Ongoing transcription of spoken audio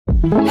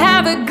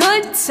Have a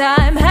good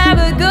time, have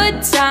a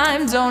good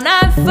time. Don't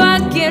I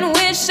fucking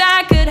wish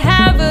I could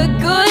have a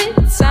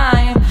good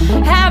time.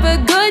 Have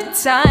a good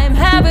time,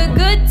 have a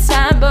good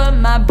time. But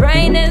my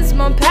brain is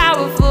more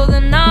powerful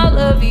than all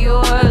of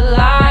your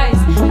lies.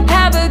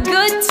 Have a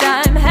good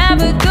time,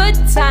 have a good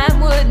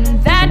time.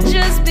 Wouldn't that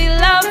just be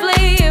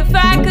lovely if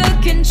I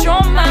could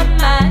control my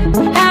mind?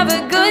 Have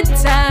a good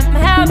time,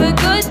 have a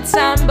good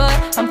time.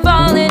 But I'm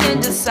falling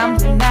into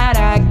something that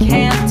I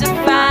can't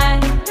define.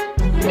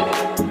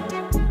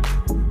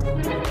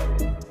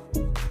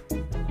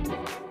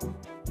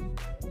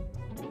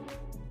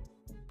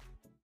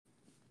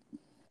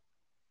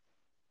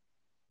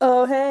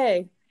 Oh,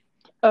 hey.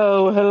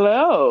 Oh,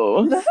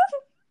 hello.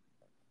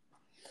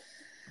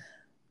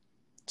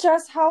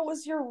 Jess, how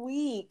was your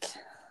week?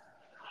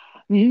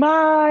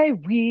 My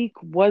week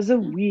was a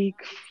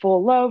week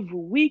full of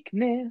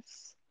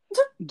weakness.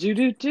 Do.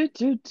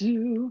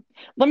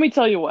 Let me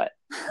tell you what.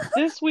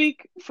 This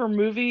week for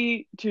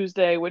Movie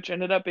Tuesday, which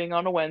ended up being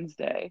on a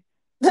Wednesday,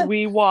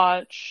 we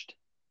watched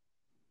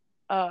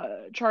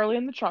Charlie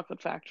and the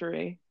Chocolate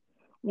Factory,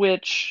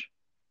 which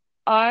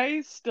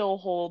I still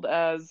hold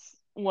as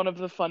one of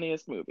the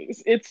funniest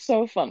movies. It's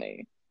so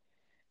funny.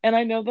 And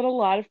I know that a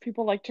lot of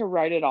people like to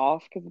write it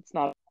off because it's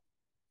not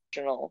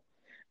original,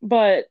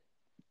 but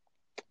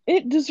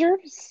it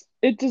deserves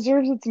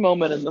its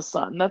moment in the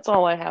sun. That's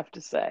all I have to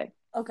say.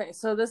 Okay,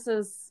 so this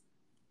is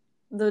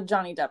the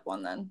Johnny Depp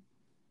one then.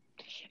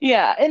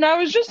 Yeah, and I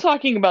was just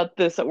talking about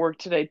this at work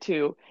today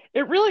too.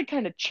 It really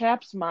kind of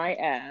chaps my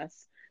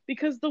ass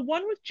because the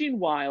one with Gene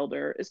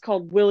Wilder is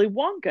called Willy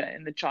Wonka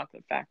in the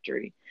Chocolate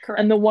Factory, Correct.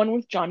 and the one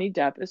with Johnny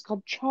Depp is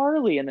called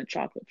Charlie in the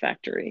Chocolate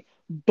Factory.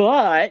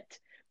 But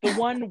the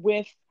one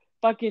with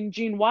fucking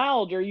Gene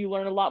Wilder, you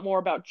learn a lot more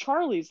about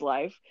Charlie's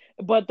life,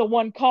 but the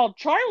one called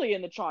Charlie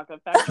in the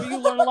Chocolate Factory, you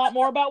learn a lot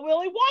more about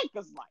Willy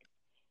Wonka's life.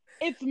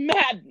 It's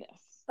madness.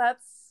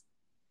 That's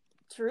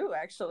true,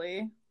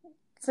 actually.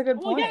 It's a good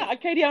point. Well, yeah,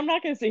 Katie, I'm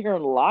not going to sit here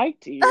and lie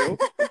to you.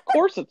 Of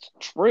course it's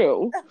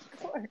true. Of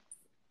course.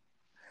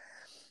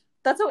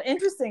 That's so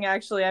interesting,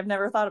 actually. I've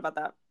never thought about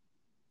that.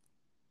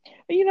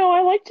 You know,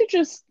 I like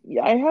to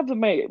I have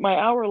my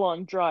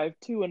hour-long drive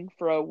to and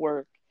fro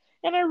work,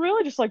 and I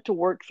really just like to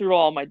work through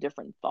all my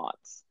different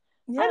thoughts.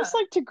 Yeah. I just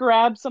like to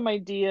grab some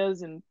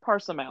ideas and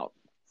parse them out,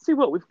 see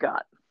what we've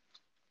got.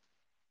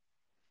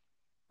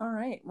 All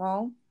right,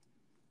 well,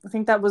 I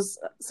think that was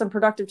some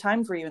productive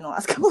time for you in the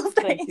last couple of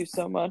days. Thank you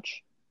so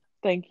much.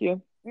 Thank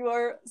you. You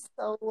are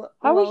so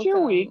How welcome. was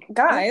your week?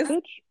 Guys?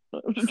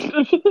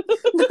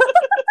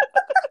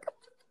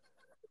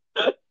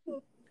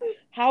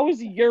 How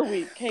was your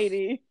week,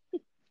 Katie?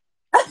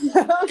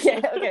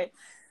 Okay.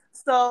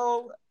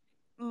 So,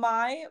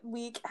 my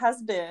week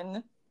has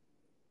been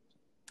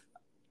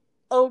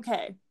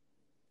okay.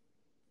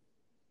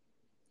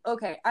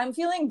 I'm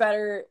feeling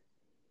better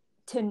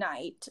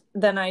tonight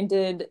than I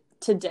did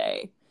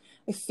today.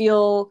 I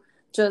feel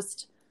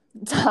just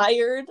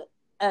tired,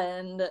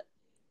 and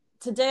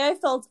today I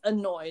felt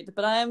annoyed,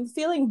 but I'm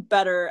feeling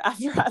better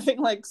after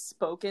having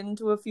spoken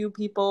to a few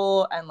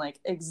people and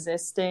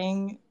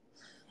existing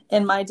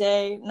in my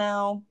day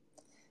now.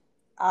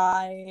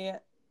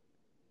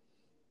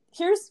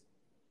 Here's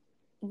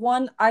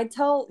one.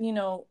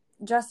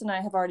 Jess and I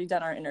have already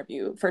done our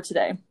interview for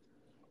today,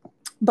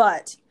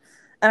 and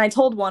I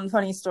told one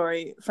funny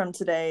story from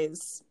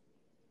today's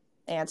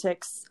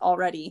antics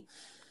already.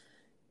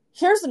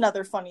 Here's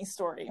another funny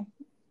story.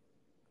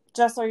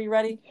 Jess, are you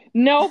ready?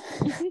 Nope.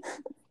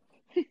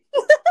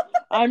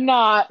 I'm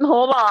not.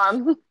 Hold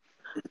on.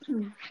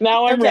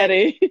 Now I'm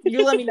ready.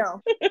 You let me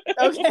know.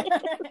 Okay.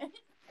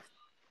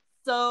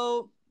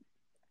 So,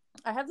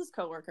 I have this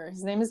coworker.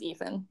 His name is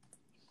Ethan.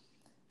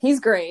 He's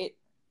great.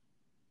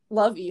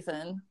 Love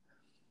Ethan.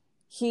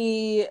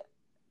 I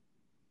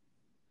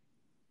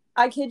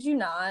kid you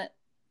not,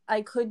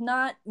 I could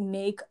not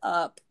make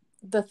up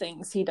the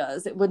things he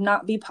does. It would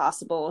not be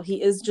possible.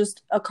 He is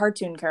just a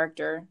cartoon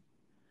character.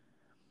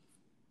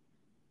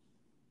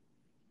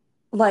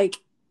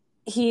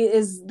 He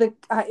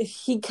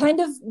kind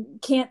of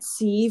can't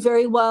see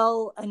very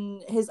well,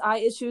 and his eye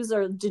issues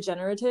are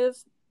degenerative,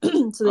 so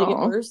they get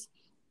worse.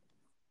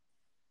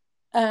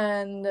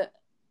 And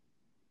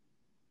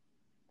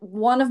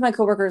one of my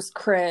coworkers,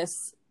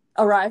 Chris,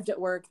 arrived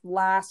at work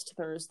last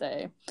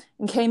Thursday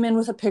and came in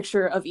with a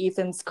picture of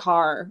Ethan's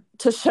car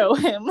to show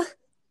him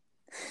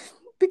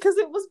because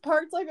it was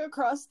parked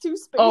across two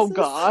spaces. Oh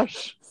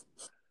gosh.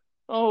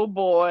 Oh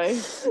boy.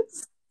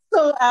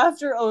 So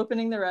after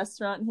opening the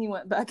restaurant, he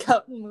went back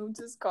out and moved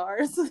his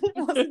car. So he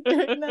wasn't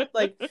doing that.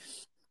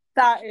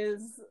 That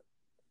is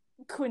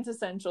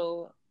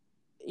quintessential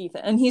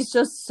Ethan. And he's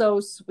just so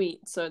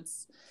sweet.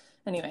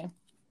 Anyway.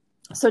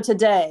 So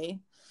today,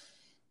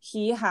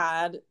 he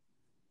had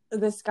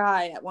this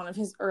guy at one of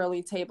his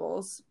early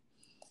tables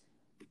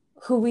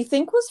who we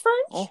think was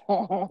French.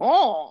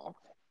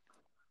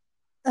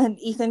 And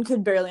Ethan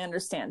could barely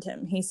understand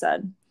him, he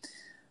said.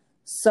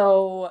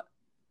 So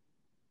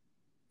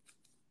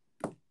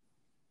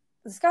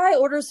this guy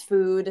orders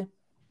food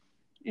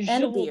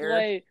and a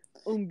beer.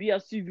 Un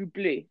bière, s'il vous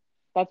plaît.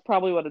 That's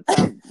probably what it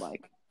sounds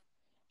like.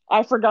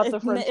 I forgot the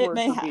French word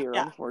for beer,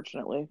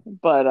 unfortunately.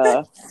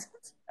 But,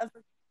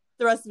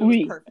 the rest of it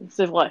was perfect.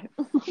 C'est vrai.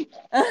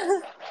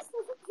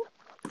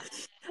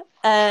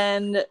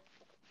 And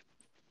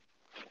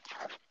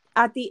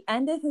at the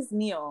end of his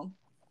meal,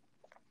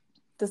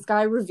 this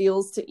guy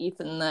reveals to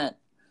Ethan that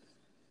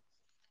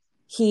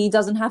he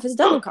doesn't have his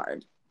debit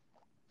card.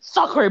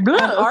 Sacre bleu!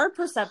 And our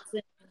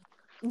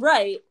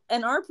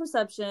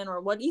perception,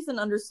 or what Ethan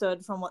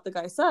understood from what the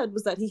guy said,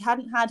 was that he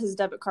hadn't had his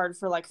debit card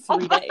for like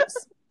 3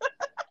 days.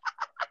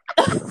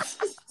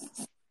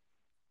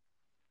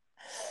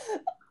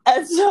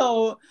 And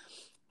so,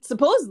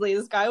 supposedly,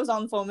 this guy was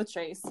on the phone with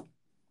Chase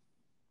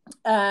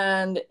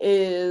and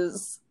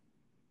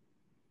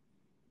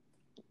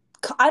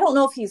I don't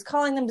know if he's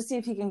calling them to see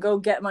if he can go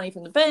get money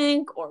from the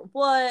bank or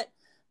what,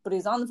 but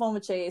he's on the phone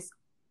with Chase.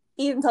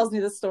 Ethan tells me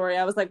this story.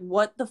 I was like,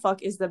 what the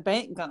fuck is the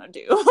bank gonna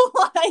do?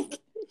 Like,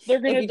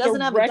 they're gonna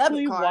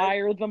directly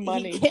wire the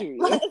money to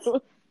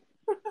you.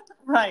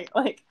 Right,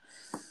 like,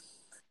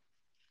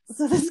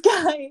 so this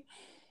guy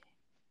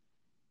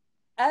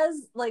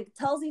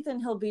tells Ethan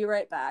he'll be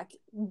right back,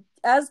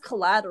 as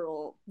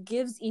collateral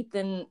gives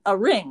Ethan a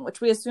ring,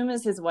 which we assume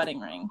is his wedding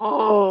ring.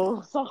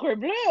 Oh, sacre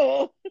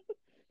bleu!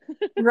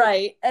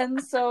 Right.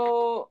 And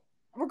so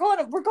we're going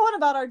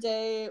about our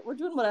day, we're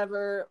doing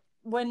whatever,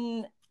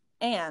 when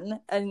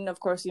Anne, and of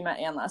course you met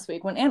Anne last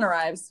week, when Anne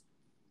arrives,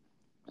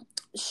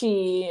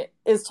 she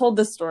is told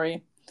this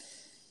story,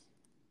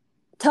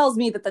 tells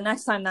me that the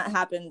next time that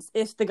happens,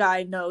 if the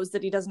guy knows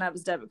that he doesn't have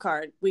his debit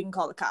card, we can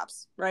call the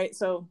cops, right?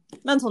 So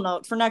mental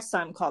note for next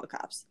time, call the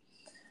cops,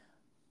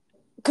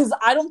 because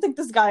I don't think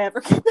this guy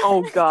ever came back.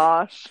 Oh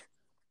gosh.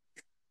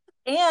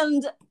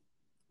 And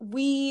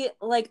we,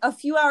 like, a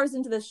few hours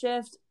into the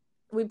shift,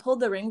 we pulled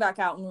the ring back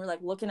out and we're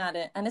like looking at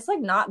it, and it's like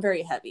not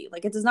very heavy.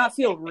 Like, it does not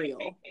feel real.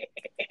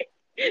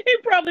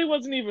 It probably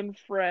wasn't even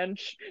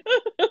French.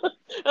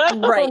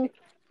 Right.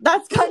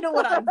 That's kind of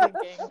what I'm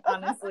thinking,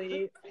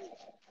 honestly.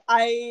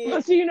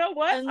 So you know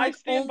what? I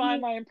stand by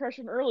my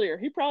impression earlier.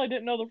 He probably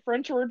didn't know the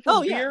French word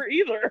for beer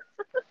either.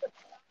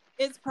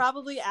 It's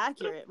probably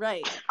accurate,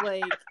 right?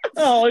 Like,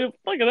 oh,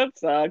 fucking that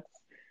sucks.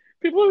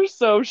 People are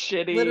so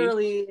shitty.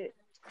 Literally,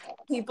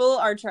 people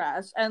are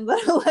trash, and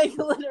like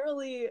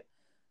literally,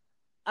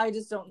 I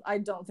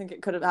don't think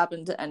it could have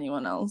happened to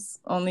anyone else.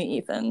 Only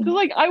Ethan.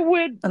 Like, I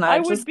would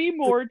be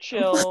more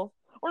chill,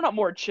 or not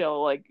more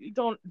chill. Like,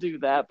 don't do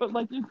that. But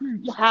like, if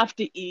you have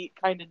to eat,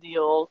 kind of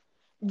deal,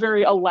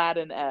 very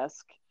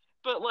Aladdin-esque.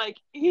 But like,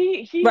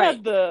 he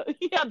had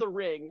the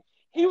ring.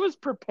 He was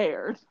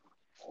prepared.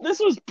 This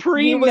was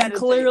premeditated. He was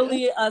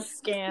clearly a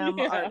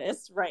scam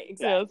artist, right?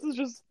 Exactly. Yeah, this is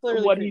just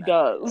clearly what he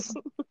does.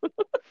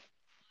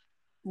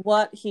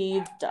 What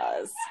he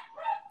does,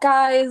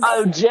 guys.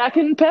 Oh, Jack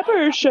and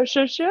Pepper, shush.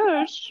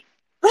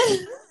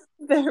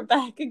 They're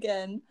back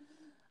again.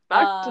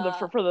 Back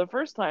for the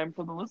first time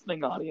for the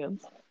listening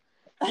audience.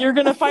 You're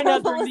gonna find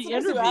out during the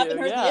interview.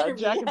 Yeah,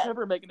 Jack and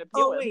Pepper make an appearance.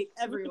 Oh wait,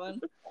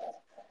 everyone.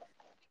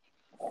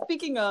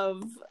 Speaking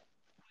of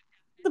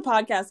the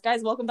podcast,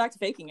 guys, welcome back to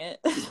Faking It.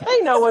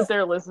 They know what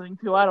they're listening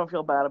to. I don't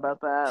feel bad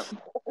about that.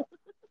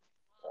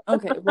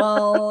 Okay,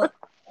 well,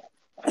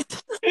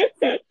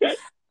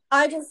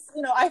 I just,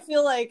 I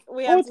feel like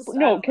we have to...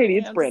 No, Katie,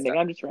 it's branding.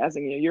 I'm just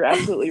razzing you. You're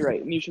absolutely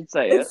right, and you should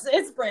say it.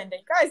 It's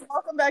branding. Guys,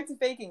 welcome back to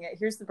Faking It.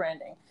 Here's the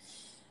branding.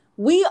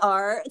 We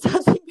are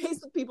touching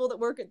base with people that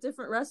work at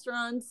different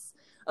restaurants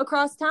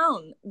across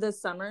town this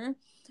summer.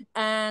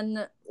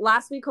 And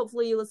last week,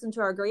 hopefully you listened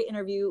to our great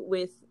interview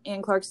with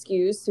Anne Clark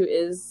Skews, who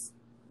is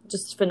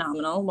just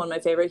phenomenal. One of my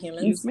favorite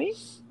humans. Excuse me?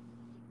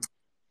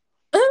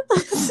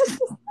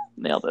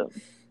 Nailed it.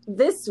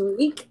 This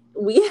week,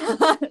 we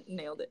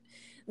nailed it.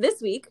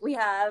 This week, we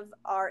have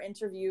our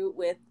interview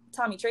with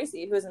Tommy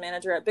Tracy, who is a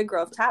manager at Big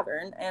Grove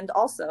Tavern, and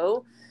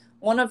also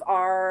one of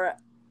our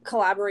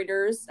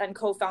collaborators and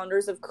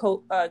co-founders of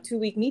 2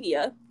 Week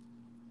Media.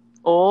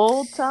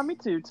 Old Tommy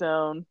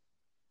Two-Tone.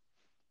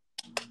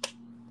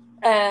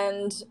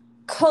 And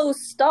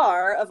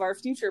co-star of our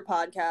future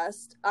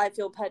podcast, I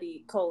Feel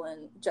Petty,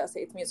 Jess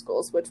Hates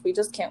Musicals, which we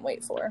just can't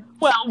wait for.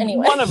 Well,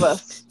 anyway. One of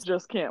us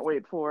just can't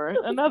wait for it.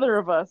 Another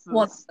of us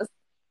is...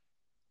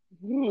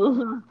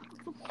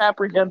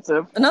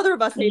 apprehensive. Another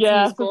of us hates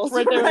musicals. Yeah,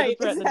 right there with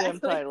the threat in the damn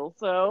title,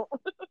 so...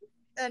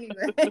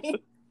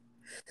 Anyway.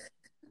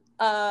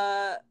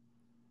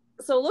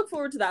 So look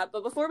forward to that.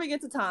 But before we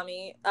get to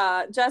Tommy,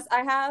 Jess,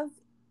 I have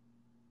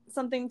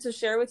something to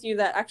share with you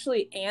that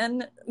actually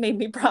Anne made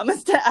me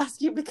promise to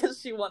ask you because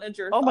she wanted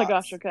your thoughts. My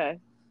gosh, okay.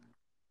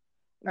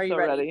 Are you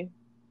ready?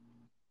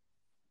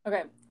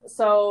 Okay,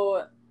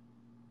 so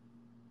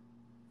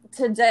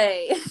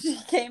today she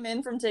came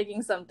in from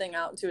taking something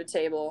out to a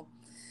table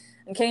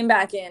and came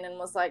back in and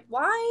was like,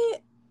 why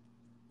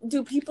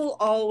do people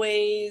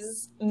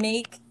always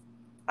make...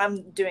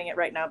 I'm doing it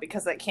right now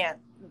because I can't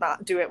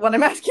not do it when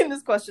I'm asking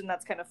this question.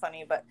 That's kind of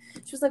funny, but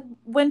she was like,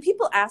 when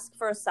people ask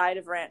for a side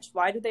of ranch,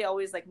 why do they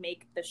always like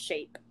make the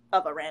shape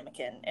of a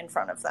ramekin in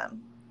front of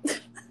them?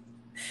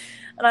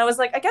 And I was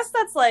like, I guess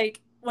that's like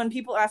when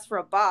people ask for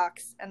a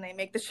box and they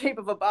make the shape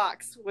of a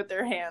box with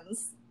their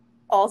hands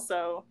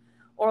also,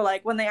 or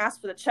like when they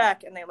ask for the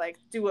check and they like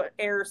do an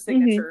air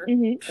signature.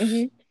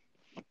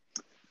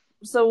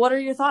 So what are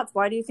your thoughts?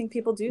 Why do you think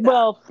people do that?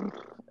 Well,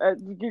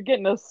 you're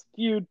getting a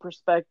skewed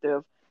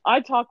perspective.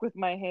 I talk with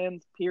my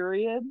hands,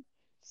 period.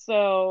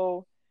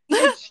 So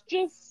it's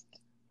just,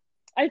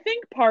 I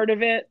think part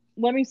of it,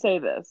 let me say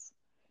this,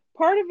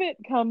 part of it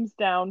comes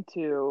down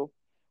to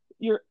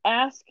you're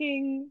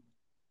asking,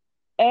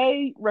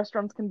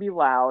 restaurants can be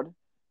loud,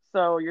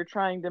 so you're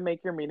trying to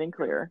make your meaning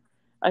clear,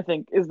 I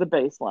think is the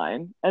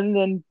baseline. And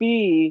then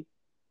B,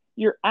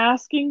 you're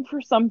asking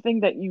for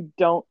something that you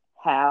don't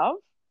have,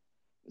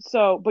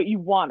 so, but you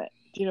want it.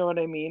 Do you know what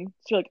I mean?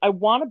 So you're like, I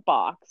want a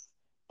box.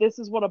 This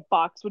is what a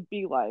box would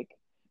be like.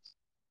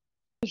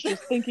 It's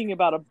just thinking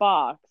about a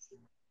box,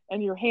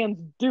 and your hands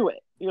do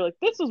it. You're like,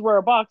 this is where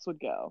a box would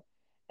go.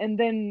 And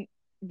then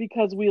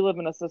because we live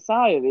in a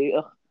society,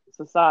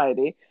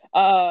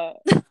 hashtag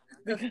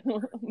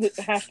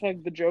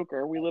the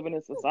Joker, we live in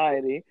a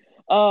society,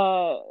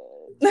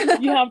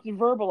 you have to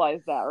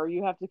verbalize that, or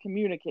you have to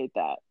communicate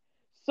that.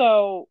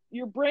 So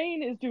your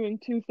brain is doing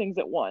two things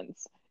at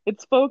once.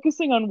 It's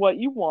focusing on what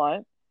you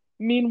want,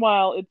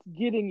 meanwhile it's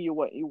getting you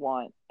what you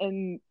want,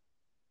 and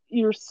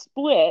you're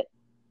split,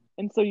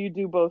 and so you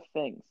do both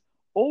things.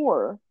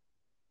 Or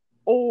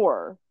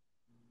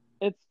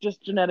it's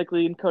just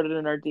genetically encoded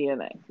in our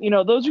DNA. You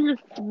know, those are your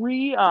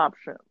three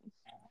options.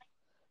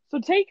 So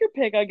take your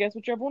pick, I guess,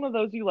 whichever one of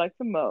those you like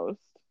the most,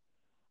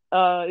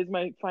 is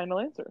my final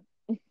answer.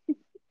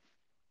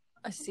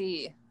 I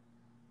see.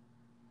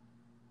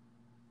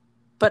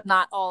 But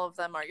not all of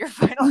them are your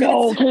final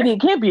No, answer. Katie,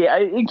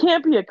 it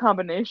can't be a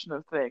combination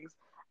of things.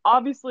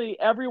 Obviously,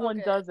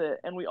 everyone does it,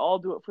 and we all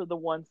do it for the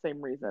one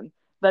same reason.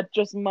 That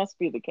just must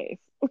be the case.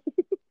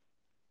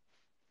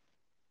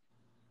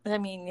 I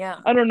mean, yeah.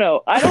 I don't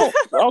know.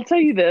 I'll tell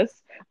you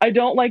this. I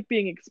don't like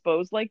being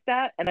exposed like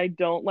that, and I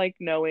don't like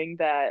knowing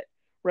that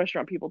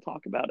restaurant people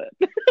talk about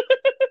it.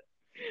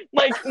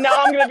 Like,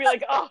 now I'm going to be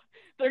like, oh,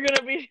 they're going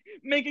to be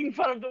making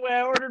fun of the way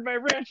I ordered my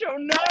ranch. Oh,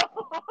 no!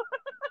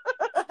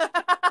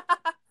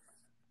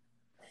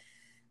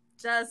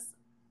 Just,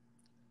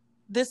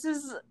 this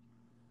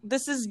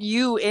is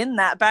you in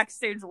that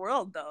backstage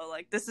world, though.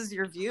 Like, this is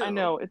your view. I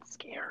know, it's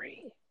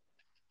scary.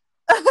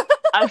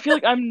 I feel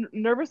like I'm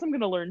nervous I'm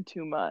going to learn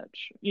too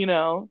much, you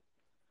know?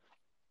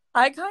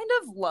 I kind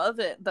of love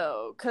it,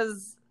 though,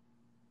 because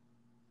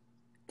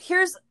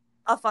here's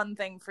a fun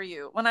thing for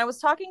you. When I was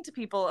talking to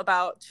people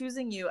about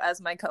choosing you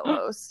as my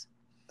co-host,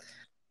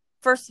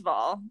 first of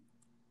all,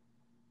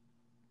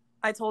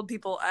 I told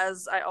people,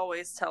 as I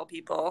always tell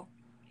people,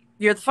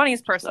 you're the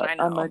funniest person I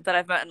know that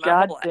I've met in my whole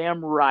life.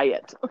 Goddamn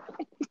riot.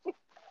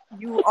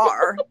 You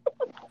are.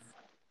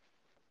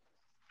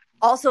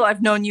 Also,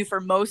 I've known you for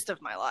most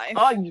of my life.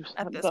 Oh,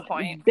 at this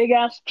point, big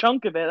ass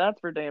chunk of it. That's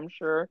for damn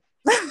sure.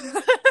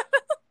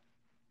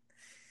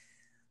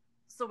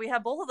 So we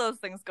have both of those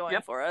things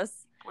going for us,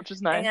 which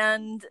is nice.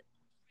 And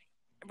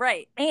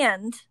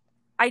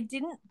I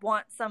didn't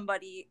want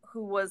somebody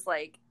who was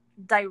like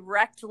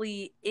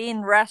directly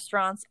in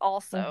restaurants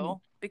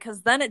also,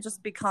 because then it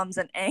just becomes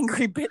an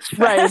angry bitch fest.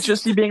 Right, it's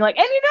just you being like,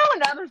 and you know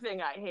another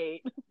thing I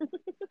hate.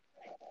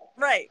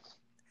 Right.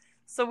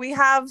 So we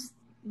have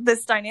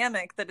this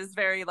dynamic that is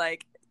very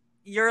like,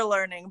 you're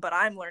learning, but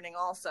I'm learning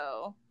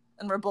also.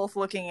 And we're both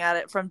looking at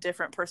it from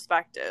different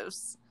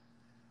perspectives.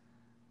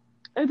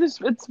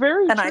 It's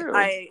very and true.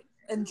 I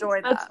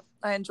enjoy that.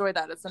 I enjoy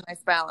that. It's a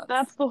nice balance.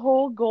 That's the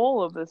whole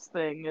goal of this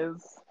thing,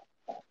 is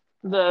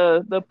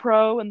the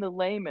pro and the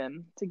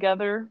layman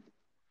together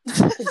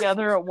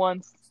at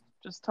once,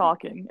 just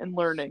talking and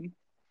learning.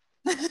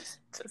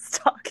 Just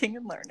talking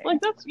and learning. Like,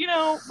 that's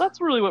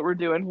really what we're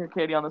doing here,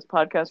 Katie, on this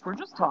podcast. We're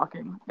just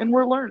talking and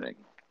we're learning.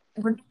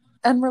 We're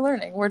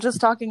learning. We're just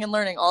talking and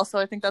learning. Also,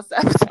 I think that's the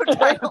episode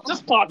title.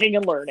 Just talking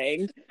and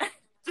learning.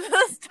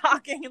 Just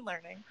talking and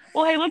learning.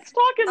 Well, hey, let's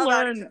talk and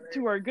learn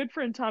to our good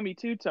friend Tommy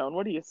Two-Tone.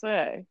 What do you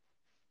say?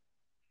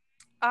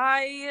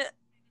 I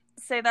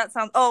say that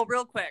sounds... Oh,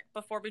 real quick,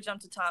 before we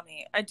jump to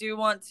Tommy, I do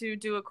want to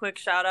do a quick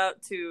shout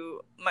out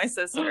to my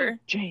sister.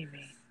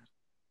 Jamie.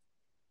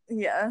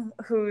 Yeah,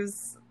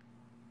 who's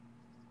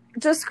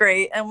just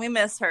great, and we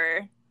miss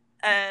her.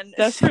 And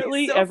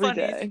desperately so every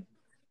funny. day.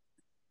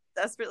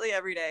 Desperately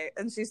every day.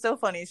 And she's so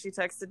funny. She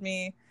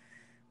texted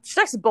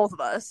both of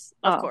us,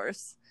 of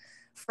course,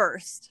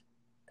 first.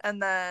 And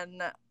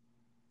then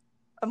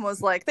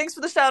was like, thanks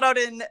for the shout out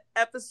in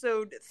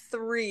episode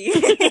 3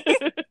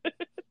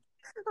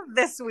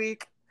 this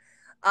week.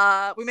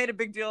 We made a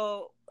big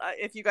deal,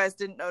 if you guys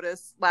didn't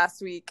notice,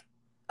 last week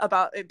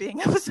about it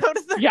being episode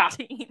 13. Yeah.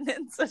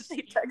 And so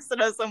she texted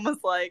us and was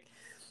like,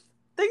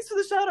 thanks for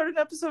the shout out in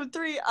episode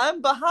 3.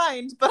 I'm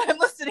behind, but I'm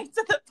listening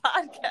to the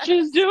podcast.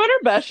 She's doing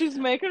her best. She's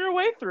making her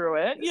way through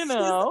it, you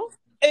know.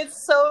 It's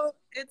so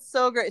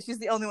great. She's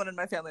the only one in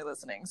my family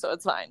listening, so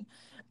it's fine.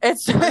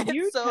 It's so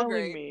telling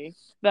great. Me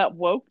that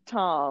woke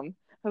Tom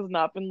has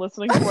not been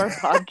listening to our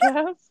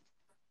podcast?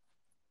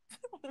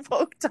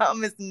 Woke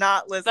Tom is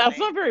not listening. That's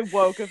not very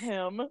woke of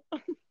him.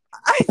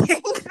 I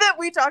think that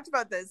we talked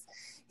about this.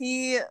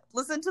 He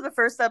listened to the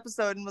first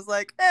episode and was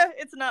like,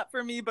 it's not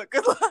for me, but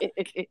good luck.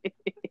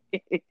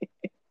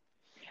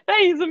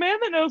 Hey, he's a man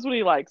that knows what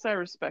he likes. I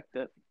respect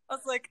it. I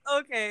was like,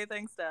 okay,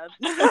 thanks, Dad.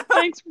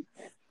 Thanks.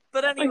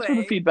 But anyway. Thanks for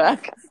the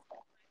feedback.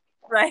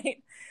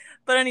 Right.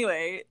 But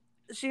anyway,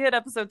 she hit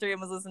episode 3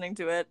 and was listening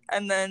to it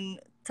and then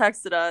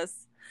texted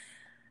us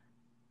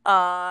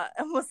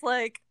and was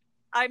like,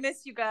 I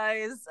miss you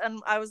guys.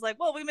 And I was like,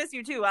 well, we miss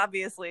you too,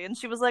 obviously. And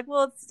she was like,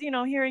 well, it's,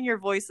 hearing your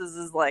voices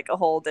is like a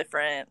whole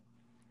different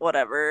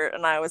whatever.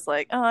 And I was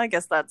like, oh, I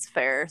guess that's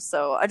fair.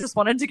 So I just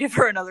wanted to give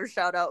her another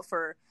shout out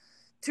for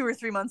 2 or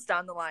 3 months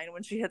down the line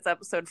when she hits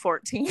episode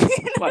 14.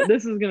 Wow,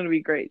 this is going to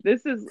be great.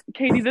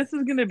 Katie, this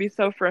is going to be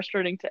so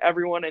frustrating to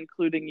everyone,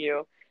 including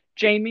you.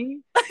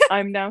 Jamie,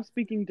 I'm now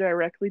speaking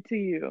directly to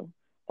you.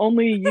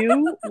 Only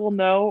you will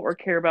know or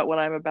care about what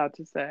I'm about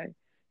to say.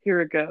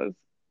 Here it goes.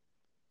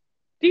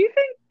 Do you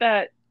think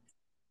that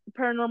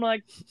Paranormal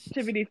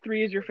Activity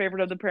 3 is your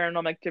favorite of the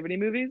Paranormal Activity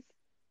movies?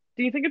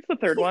 Do you think it's the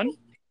third one?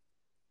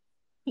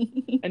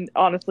 And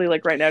honestly,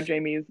 like right now,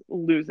 Jamie's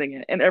losing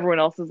it. And everyone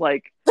else is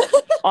like,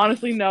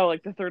 honestly, no,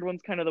 like the third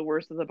one's kind of the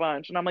worst of the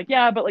bunch. And I'm like,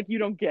 yeah, but like you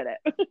don't get it.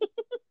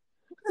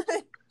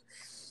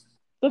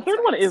 The third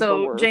one is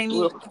the worst.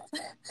 Jamie,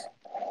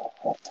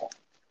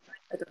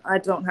 I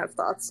don't have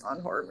thoughts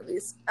on horror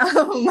movies.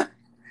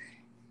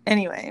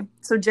 Anyway,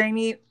 so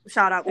Jamie,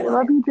 shout out. I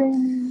love you,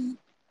 Jamie.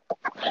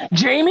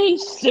 Jamie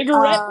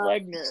Cigarette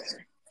Legner.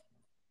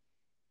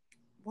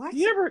 What?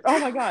 Oh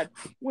my God.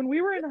 When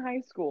we were in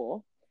high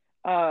school,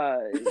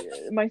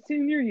 my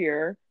senior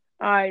year,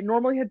 I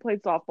normally had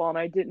played softball and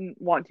I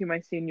didn't want to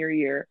my senior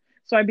year.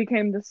 So I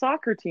became the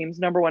soccer team's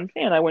 #1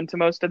 fan. I went to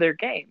most of their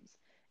games.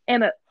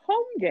 And at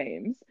home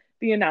games,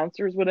 the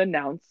announcers would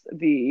announce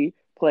the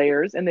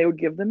players and they would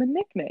give them a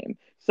nickname.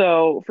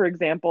 So, for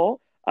example,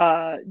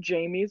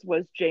 Jamie's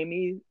was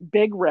Jamie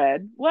Big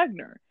Red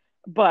Legner.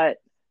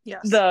 But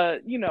yes.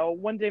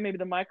 One day maybe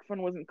the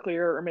microphone wasn't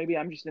clear or maybe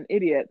I'm just an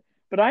idiot,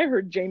 but I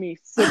heard Jamie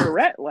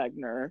Cigarette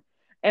Legner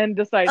and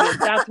decided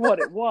that's what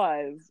it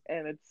was,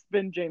 and it's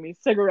been Jamie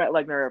Cigarette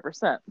Legner ever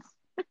since.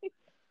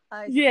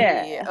 I see.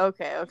 Yeah.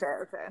 Okay.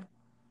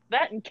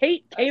 That and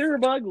Kate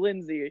Caterbug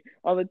Lindsay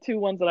are the 2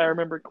 ones that I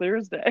remember clear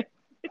as day.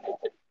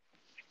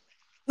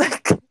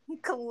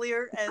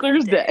 Clear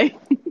as day.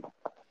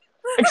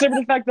 Except for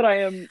the fact that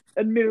I am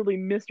admittedly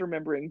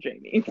misremembering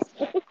Jamie.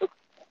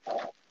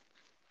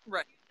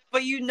 Right.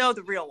 But you know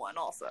the real one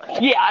also.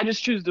 Yeah, I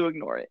just choose to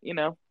ignore it,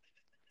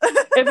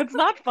 If it's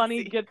not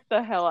funny, get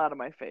the hell out of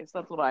my face.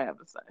 That's what I have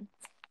to say.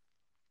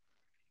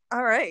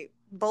 All right.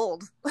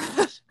 Bold.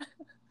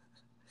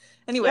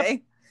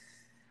 Anyway,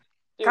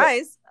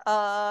 guys,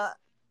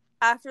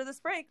 after this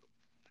break,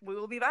 we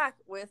will be back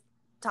with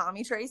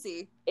Tommy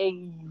Tracy.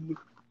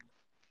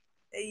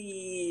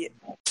 Hey.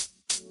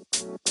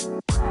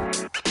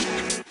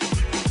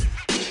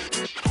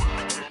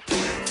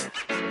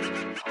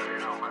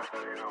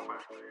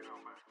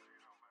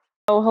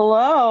 Oh,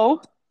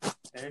 hello.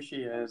 There she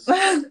is.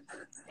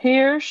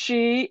 Here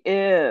she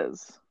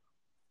is.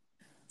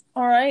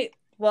 All right.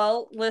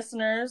 Well,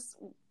 listeners,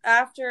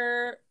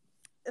 after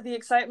the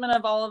excitement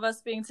of all of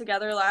us being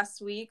together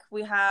last week,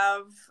 we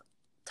have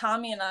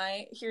Tommy and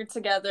I here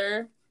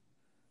together,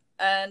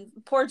 and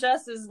poor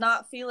Jess is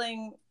not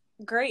feeling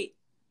great.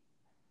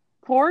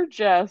 Poor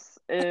Jess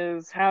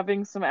is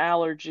having some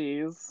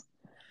allergies,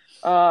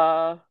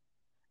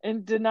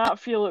 and did not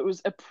feel it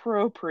was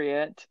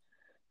appropriate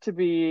to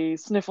be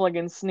sniffling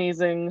and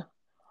sneezing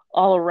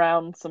all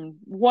around some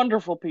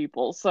wonderful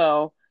people.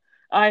 So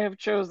I have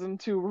chosen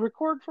to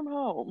record from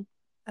home.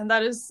 And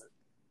that is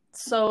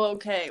so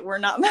okay. We're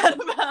not mad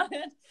about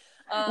it.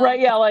 Right,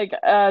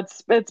 yeah,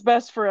 it's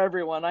best for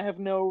everyone. I have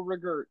no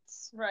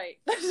regrets. Right.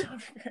 No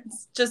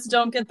regrets. Just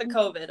don't get the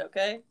COVID,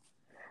 okay?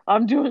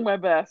 I'm doing my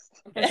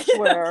best. I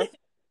swear.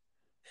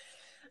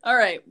 All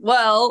right.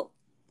 Well,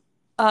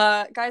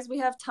 guys, we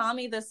have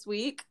Tommy this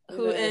week,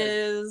 who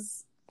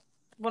is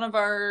one of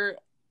our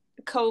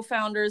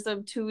co-founders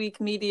of 2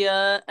 Week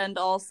Media and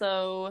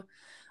also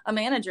a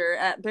manager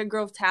at Big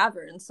Grove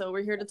Tavern. So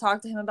we're here to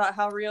talk to him about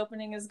how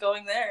reopening is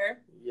going there.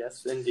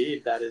 Yes,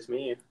 indeed. That is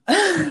me.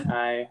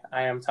 I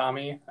am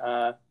Tommy,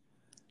 the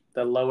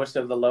lowest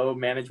of the low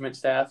management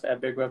staff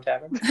at Big Grove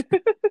Tavern.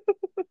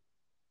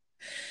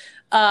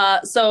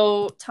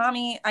 So,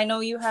 Tommy, I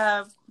know you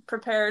have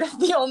prepared,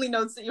 the only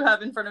notes that you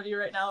have in front of you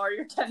right now are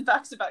your 10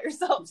 facts about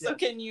yourself. So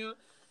can you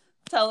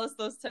tell us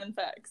those 10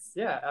 facts?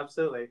 Yeah,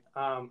 absolutely.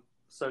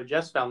 So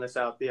Jess found this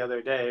out the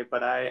other day,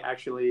 but I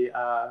actually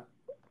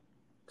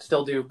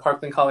still do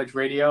Parkland College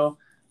radio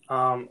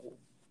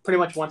pretty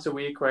much once a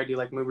week, where I do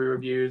like movie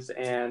reviews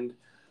and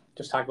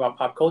just talk about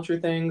pop culture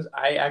things.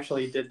 I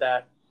actually did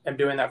that. I'm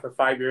doing that for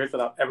 5 years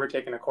without ever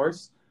taking a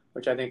course,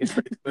 which I think is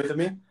pretty smooth of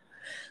me.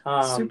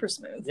 Super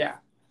smooth. Yeah.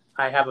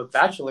 I have a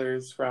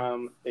bachelor's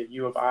from the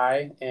U of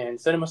I in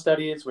cinema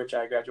studies, which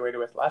I graduated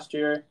with last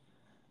year.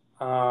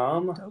 What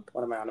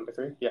am I on, number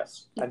 3?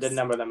 Yes. I did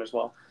number them as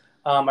well.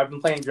 I've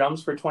been playing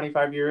drums for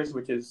 25 years,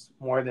 which is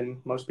more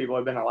than most people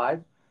have been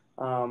alive.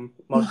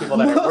 Most people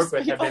that I work Most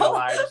with have been people.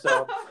 alive.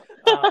 So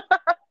yeah,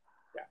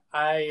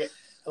 I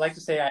like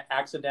to say I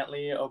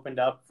accidentally opened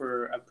up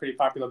for a pretty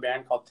popular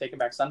band called Taking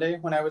Back Sunday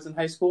when I was in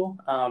high school.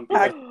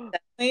 Because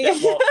yeah,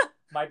 well,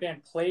 my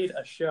band played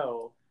a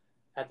show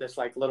at this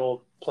like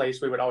little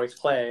place we would always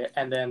play,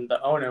 and then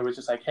the owner was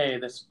just like, hey,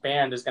 this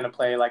band is going to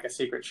play like a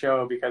secret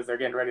show because they're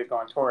getting ready to go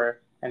on tour,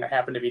 and it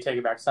happened to be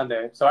Taking Back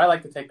Sunday. So I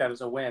like to take that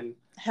as a win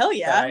Hell that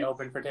yeah. I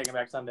opened for Taking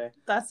Back Sunday.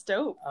 That's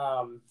dope.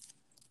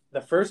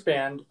 The first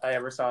band I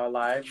ever saw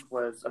live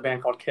was a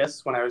band called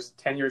Kiss when I was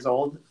 10 years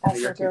old in the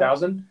year Also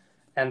 2000.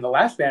 And the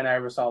last band I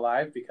ever saw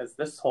live, because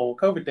this whole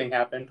COVID thing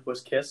happened,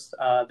 was Kiss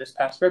this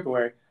past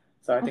February.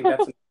 So I think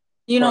that's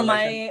You know,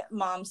 correlation.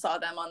 my mom saw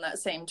them on that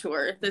same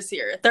tour this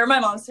year. They're my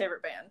mom's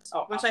favorite band,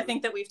 Oh, which awesome. I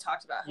think that we've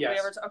talked about. Have Yes. we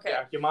ever okay.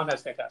 Yeah, your mom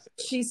has fantastic.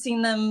 She's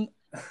seen them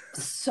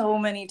so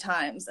many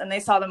times, and they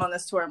saw them on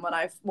this tour when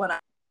I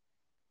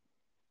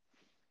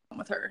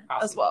with her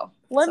as well.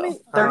 Let So, me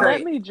they're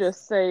let great. me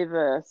just say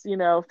this. You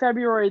know,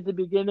 February, the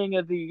beginning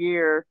of the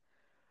year,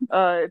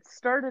 it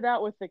started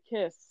out with a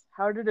kiss.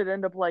 How did it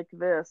end up like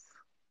this?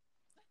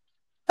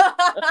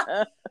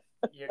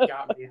 You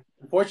got me.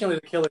 Unfortunately,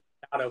 the Killers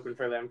did not open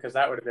for them because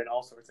that would have been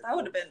all sorts of. That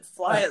would have been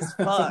fly as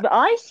fuck.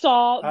 I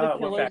saw the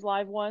we're Killers back.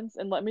 live once,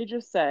 and let me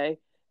just say,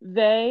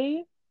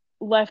 they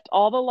left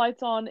all the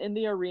lights on in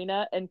the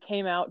arena and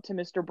came out to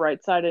Mr.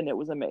 Brightside, and it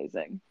was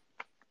amazing.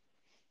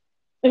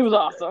 It was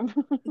awesome.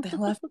 They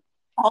left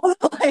all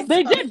the lights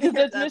They on did, because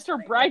here. it's That's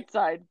Mr. funny.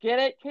 Brightside. Get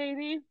it,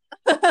 Katie?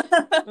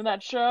 And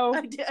that show,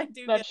 I do that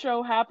get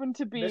show happened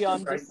to be Mr.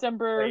 on Brightside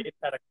December. played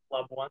at a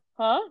club once.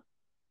 Huh?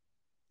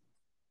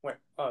 Wait,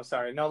 oh,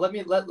 sorry. No, let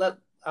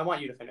I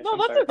want you to finish. No, I'm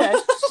that's sorry.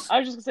 okay. I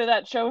was just gonna say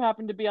that show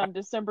happened to be on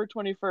December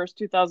 21st,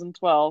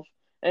 2012,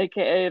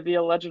 aka the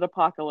alleged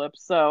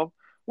apocalypse. So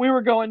we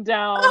were going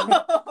down,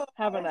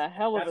 having a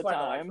hell of That's a why the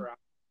lights time. were on.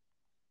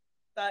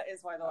 That is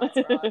why the lights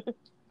are on.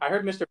 I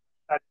heard Mr.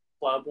 at a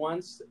club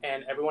once,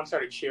 and everyone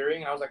started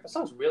cheering. And I was like, that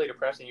sounds really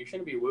depressing. You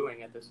shouldn't be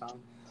wooing at this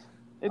song.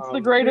 It's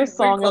the greatest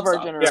Weird song of club our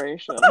song.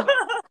 generation.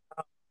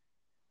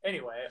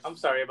 Anyway, I'm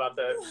sorry about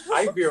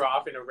I veer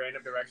off into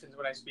random directions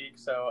when I speak.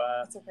 So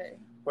It's okay.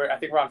 I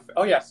think we're on.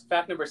 Oh yes,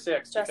 fact number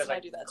 6. Jess Because and I I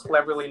do that too.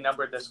 cleverly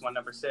numbered this one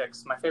number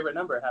 6. My favorite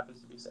number happens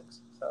to be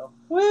 6. So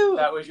Woo!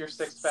 that was your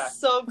 6th fact.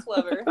 So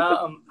clever.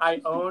 I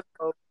own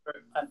over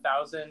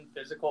 1,000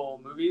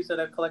 physical movies that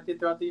I've collected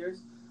throughout the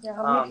years. Yeah,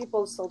 how many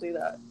people still do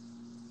that?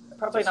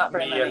 Probably Just not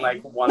very me many. and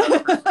like one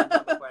other person on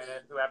the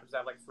planet who happens to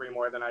have like 3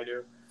 more than I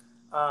do.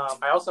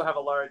 I also have a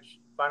large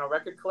vinyl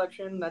record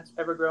collection that's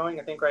ever growing.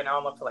 I think right now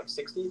I'm up to like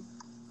 60.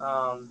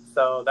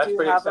 So that's do you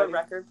pretty have exciting. a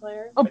record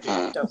player? Oh,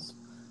 Dope.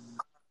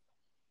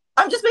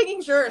 I'm just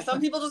making sure. Some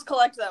people just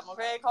collect them,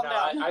 okay? Calm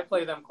down. I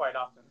play them quite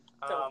often.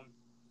 Dope.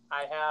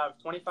 I have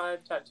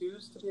 25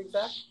 tattoos to be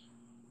exact.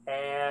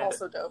 And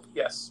Also dope.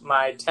 yes,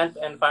 my 10th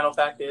and final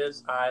fact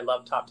is I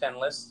love top 10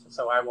 lists,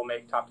 so I will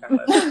make top 10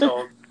 lists.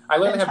 So I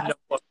literally have no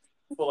book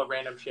full of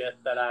random shit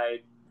that I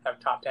have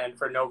top 10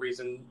 for no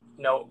reason,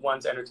 no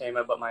one's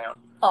entertainment but my own.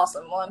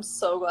 Awesome. Well, I'm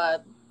so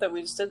glad that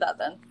we just did that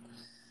then.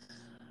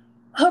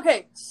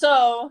 Okay,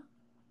 so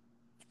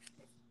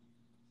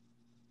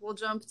we'll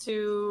jump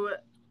to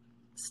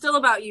still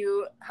about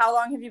you. How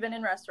long have you been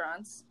in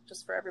restaurants?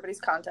 Just for everybody's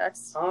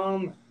context.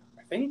 I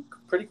think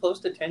pretty close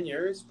to 10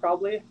 years,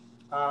 probably.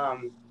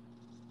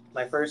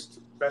 My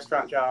first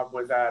restaurant job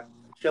was at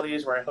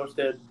Chili's, where I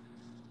hosted.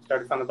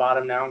 Started from the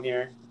bottom, now I'm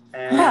here.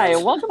 And Hi,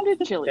 welcome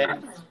to Chili.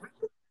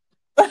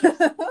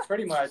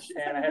 pretty much,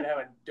 and I had to have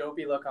a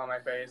dopey look on my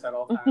face at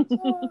all times.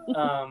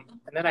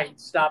 And then I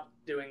stopped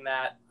doing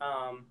that,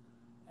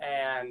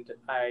 and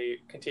I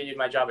continued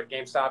my job at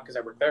GameStop because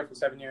I worked there for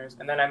 7 years.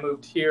 And then I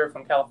moved here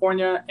from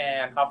California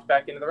and hopped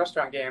back into the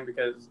restaurant game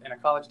because in a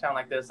college town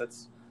like this,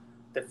 that's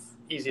the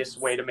easiest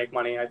way to make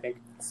money, I think.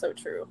 So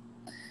true.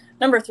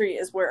 Number 3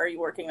 is where are you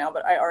working now?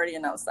 But I already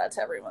announced that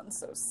to everyone,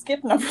 so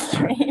skip number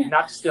 3.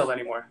 Not still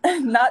anymore.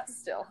 Not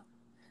still.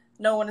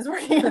 No one is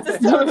working at the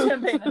Still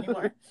Champagne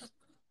anymore.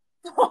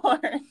 4.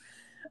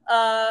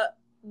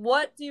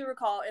 What do you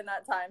recall in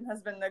that time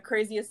has been the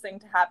craziest thing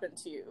to happen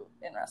to you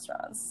in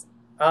restaurants?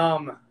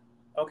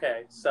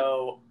 Okay,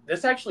 so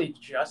this actually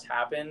just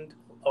happened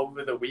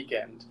over the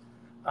weekend.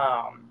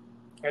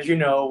 As you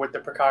know, with the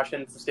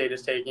precautions the state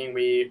is taking,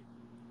 we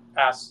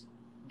ask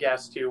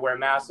guests to wear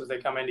masks as they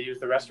come in to use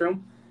the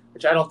restroom,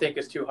 which I don't think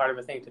is too hard of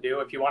a thing to do.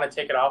 If you want to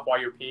take it off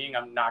while you're peeing,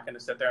 I'm not going to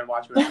sit there and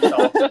watch you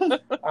install.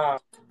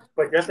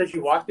 But just as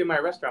you walk through my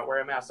restaurant, wear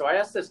a mask. So I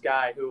asked this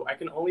guy who I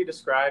can only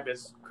describe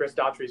as Chris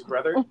Daughtry's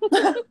brother,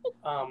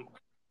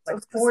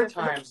 like 4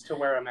 times to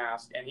wear a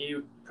mask, and he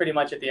pretty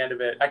much at the end of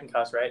it, I can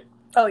cuss, right?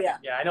 Oh, yeah.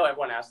 Yeah, I know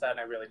everyone asked that, and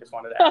I really just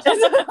wanted to ask.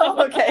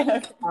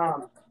 Okay.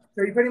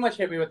 So he pretty much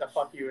hit me with the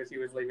fuck you as he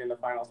was leaving the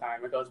final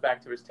time. It goes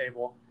back to his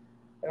table.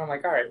 And I'm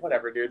like, all right,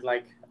 whatever, dude.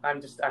 Like,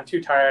 I'm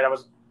too tired. I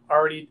was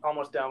already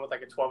almost done with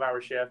like a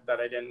 12-hour shift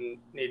that I didn't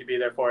need to be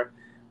there for.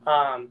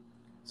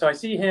 So I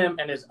see him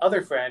and his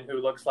other friend who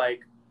looks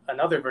like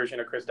another version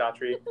of Chris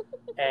Daughtry,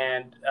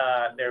 and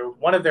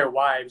one of their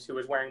wives who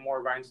was wearing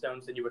more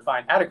rhinestones than you would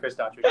find at a Chris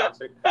Daughtry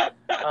concert.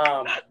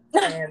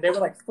 And they were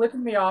like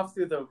flipping me off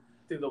through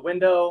the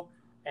window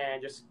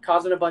and just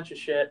causing a bunch of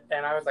shit.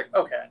 And I was like,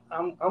 okay,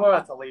 I'm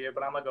about to leave,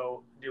 but I'm gonna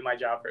go do my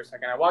job for a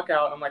second. I walk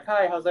out and I'm like,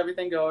 hi, how's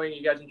everything going?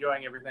 You guys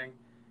enjoying everything?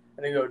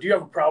 And they go, do you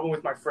have a problem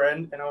with my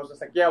friend? And I was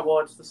just like, yeah, well,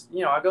 it's this,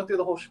 I go through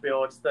the whole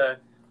spiel. It's the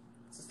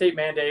state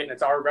mandate and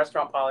it's our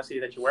restaurant policy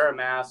that you wear a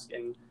mask,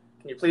 and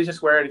can you please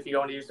just wear it if you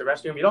go to use the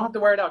restroom? You don't have to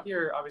wear it out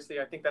here. Obviously,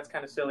 I think that's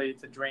kind of silly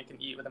to drink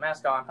and eat with a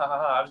mask on. Ha ha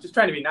ha. I was just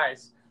trying to be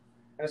nice.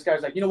 And this guy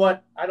was like, you know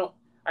what?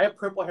 I have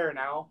purple hair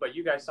now, but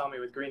you guys saw me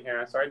with green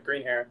hair. So I had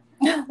green hair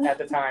at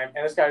the time.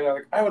 And this guy was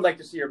like, I would like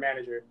to see your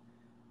manager.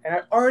 And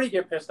I already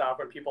get pissed off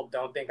when people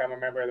don't think I'm a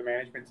member of the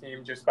management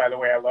team just by the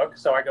way I look.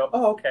 So I go,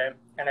 oh, okay.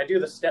 And I do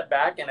the step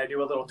back and I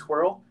do a little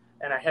twirl.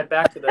 And I head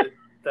back to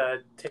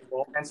the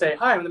table and say,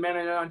 hi, I'm the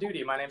manager on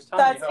duty. My name's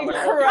Tommy. That's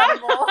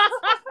incredible.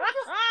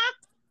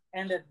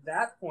 And at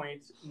that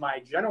point, my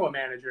general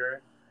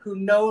manager, who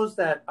knows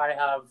that I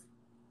have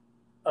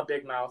a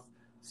big mouth,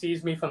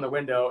 sees me from the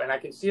window, and I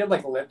can see him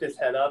like lift his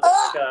head up.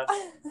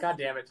 God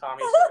damn it,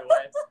 Tommy, straight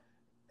away.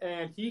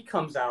 And he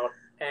comes out,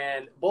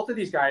 and both of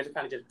these guys are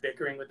kind of just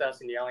bickering with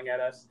us and yelling at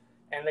us.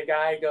 And the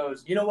guy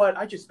goes, you know what?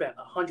 I just spent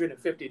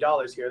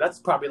 $150 here. That's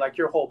probably like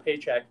your whole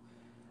paycheck.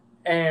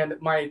 And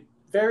my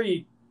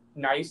very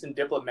nice and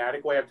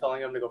diplomatic way of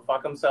telling him to go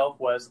fuck himself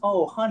was,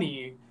 oh,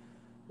 honey,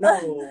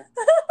 no.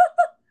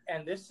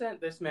 And this sent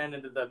this man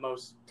into the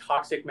most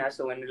toxic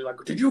masculinity.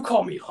 Like, did you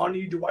call me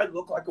honey? Do I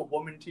look like a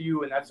woman to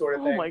you? And that sort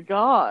of thing. Oh my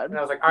God. And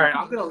I was like, all right,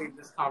 I'm going to leave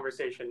this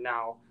conversation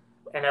now.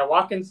 And I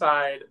walk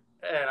inside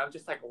and I'm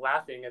just like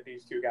laughing at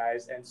these two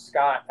guys. And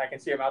Scott, I can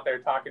see him out there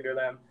talking to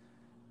them.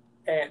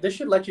 And this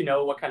should let you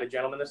know what kind of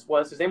gentleman this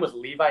was. His name was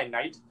Levi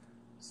Knight.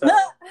 So,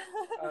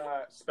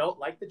 spelt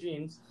like the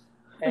jeans.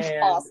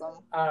 And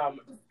awesome.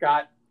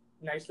 Scott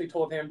nicely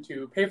told him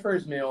to pay for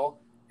his meal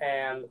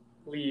and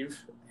leave,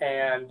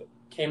 and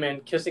came in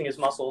kissing his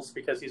muscles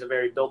because he's a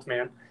very built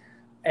man.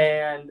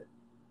 And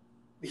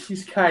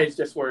these guys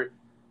just were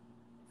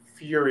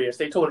furious.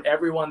 They told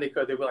everyone they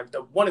could. They were like,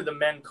 one of the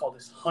men called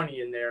us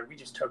honey in there, and we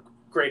just took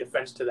great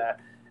offense to that,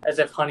 as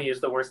if honey is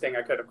the worst thing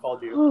I could have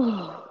called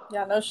you.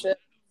 Yeah, no shit.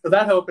 So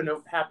that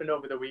happened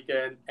over the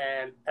weekend,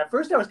 and at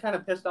first I was kind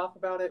of pissed off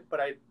about it, but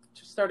I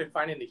just started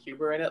finding the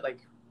humor in it. Like,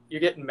 you're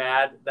getting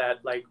mad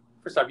that, like,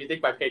 first off, you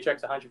think my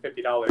paycheck's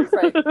 $150.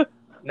 Right.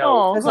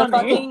 No, there's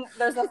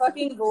a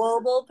fucking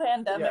global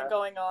pandemic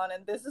going on,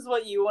 and this is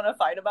what you want to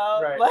fight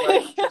about. Right, like,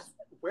 like, just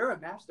wear a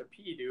mask to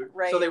pee, dude.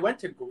 Right. So they went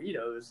to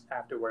Guido's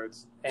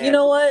afterwards. And, you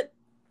know what?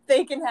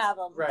 They can have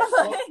them. Right.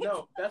 Well,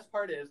 no, best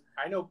part is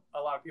I know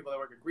a lot of people that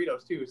work at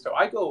Guido's too. So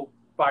I go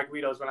by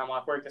Guido's when I'm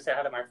off work to say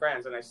hi to my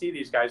friends, and I see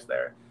these guys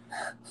there,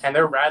 and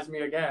they're razzing me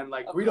again.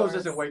 Like, Guido's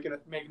isn't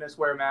making us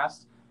wear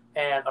masks.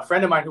 And a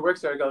friend of mine who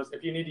works there goes,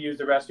 if you need to use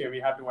the restroom,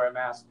 you have to wear a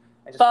mask,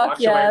 and just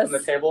walks away from the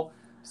table.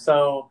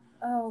 So.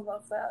 Oh,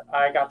 love that.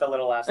 I got the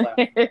little last laugh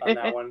on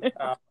that one.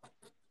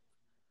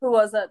 Who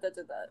was that did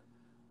that?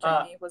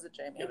 Jamie? Was it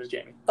Jamie? It was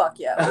Jamie. Fuck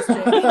yeah, it was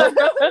Jamie.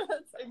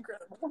 That's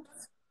incredible.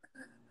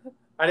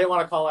 I didn't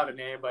want to call out a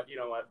name, but you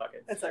know what? Fuck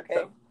it. It's okay.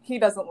 So. He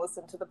doesn't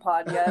listen to the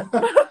pod yet.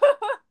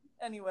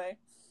 Anyway.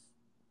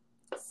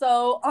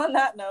 So, on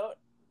that note,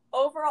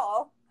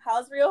 overall,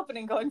 how's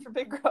reopening going for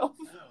Big Grove?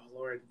 Oh,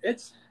 Lord.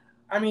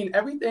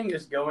 Everything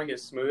is going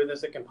as smooth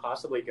as it can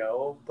possibly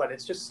go, but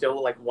it's just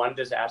still like one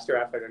disaster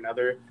after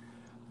another.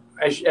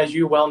 As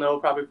you well know,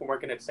 probably from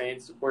working at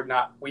Saints,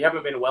 we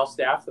haven't been well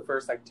staffed the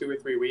first like 2 or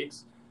 3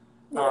 weeks.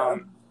 Yeah.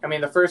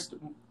 The first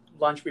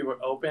lunch we were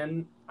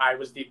open, I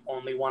was the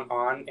only one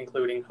on,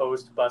 including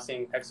host,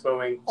 busing,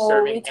 expoing,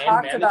 serving, and management. We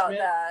talked about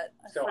that.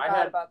 I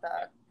forgot about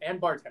that.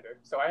 And bartender.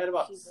 So I had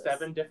about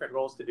 7 different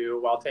roles to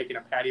do while taking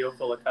a patio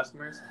full of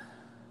customers.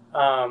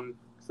 So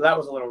that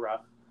was a little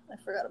rough. I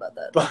forgot about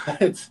that.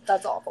 But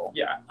that's awful.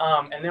 Yeah.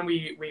 And then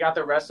we got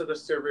the rest of the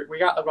server. We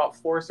got about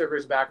 4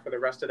 servers back for the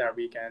rest of that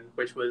weekend,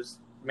 which was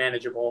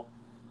manageable.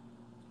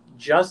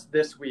 Just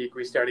this week,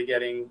 we started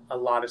getting a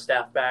lot of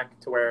staff back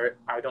to where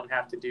I don't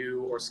have to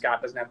do, or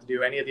Scott doesn't have to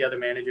do, any of the other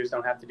managers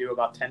don't have to do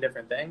about 10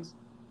 different things.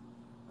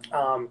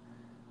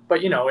 But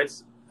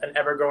it's an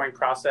ever-growing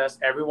process.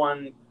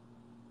 Everyone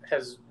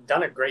has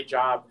done a great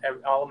job.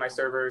 All of my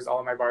servers, all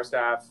of my bar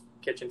staff,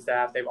 kitchen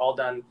staff, they've all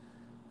done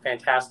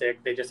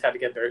fantastic. They just had to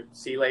get their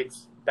sea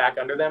legs back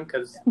under them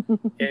because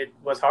it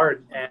was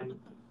hard. And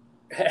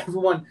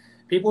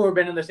people who have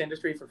been in this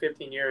industry for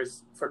 15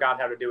 years forgot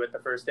how to do it the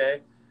first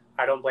day.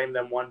 I don't blame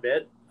them one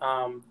bit.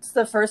 It's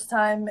the first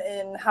time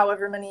in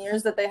however many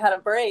years that they had a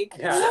break.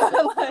 Yeah,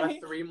 a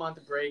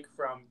 3-month break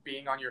from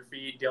being on your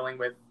feet, dealing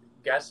with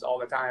guests all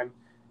the time.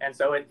 And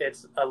so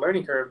it's a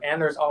learning curve,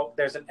 and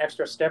there's an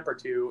extra step or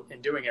two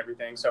in doing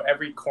everything. So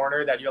every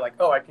corner that you're like,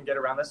 oh, I can get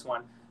around this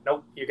one.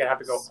 Nope, you're going to have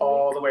to go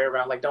all the way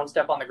around. Like, don't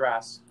step on the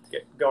grass.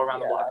 Go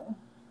around the block.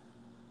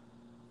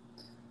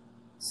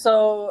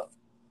 So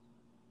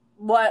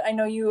I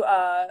know you,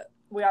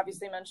 we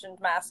obviously mentioned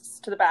masks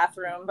to the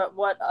bathroom, but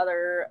what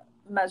other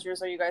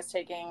measures are you guys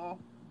taking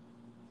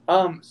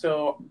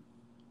So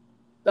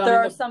there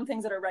are some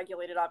things that are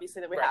regulated,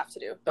 obviously, that we have to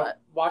do. But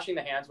washing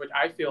the hands, which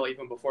I feel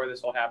even before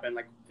this all happened,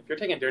 like if you're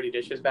taking dirty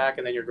dishes back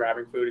and then you're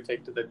grabbing food to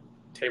take to the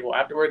table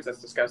afterwards, that's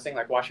disgusting.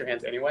 Like, wash your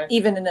hands anyway.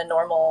 Even in a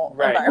normal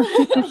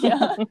environment.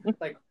 Yeah.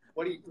 Like,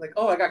 what do you like?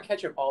 Oh, I got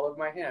ketchup all over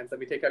my hands. Let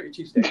me take out your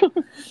cheesesteak.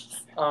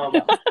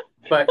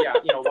 But yeah,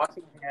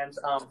 washing your hands.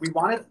 We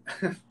wanted.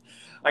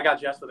 I got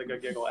Jess with a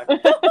good giggle. A good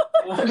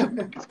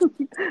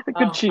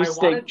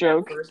cheesesteak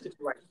joke.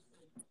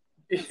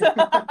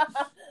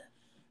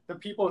 The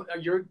people,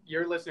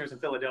 your listeners in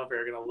Philadelphia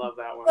are gonna love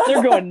that one.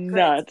 They're going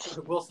nuts.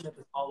 Will Smith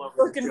is all over.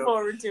 Looking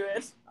forward to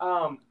it.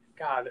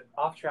 God,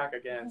 off track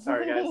again.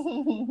 Sorry, guys.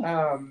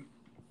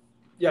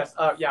 Yes.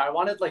 Yeah, I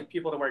wanted like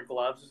people to wear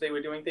gloves as they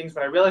were doing things,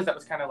 but I realized that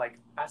was kind of like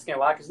asking a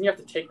lot because then you have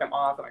to take them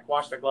off and like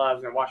wash the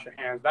gloves and wash your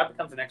hands. That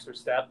becomes an extra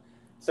step.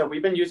 So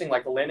we've been using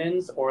like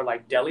linens or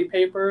like deli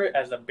paper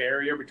as a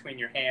barrier between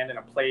your hand and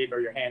a plate or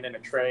your hand and a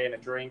tray and a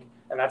drink,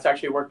 and that's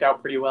actually worked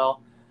out pretty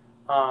well.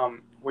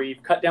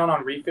 We've cut down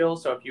on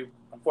refills, so if you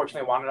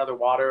unfortunately want another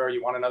water or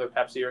you want another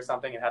Pepsi or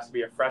something, it has to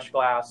be a fresh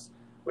glass,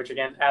 which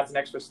again adds an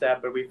extra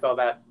step, but we feel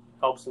that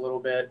helps a little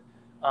bit.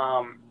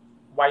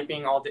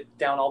 Wiping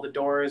down all the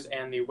doors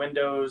and the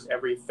windows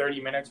every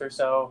 30 minutes or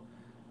so,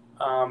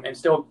 and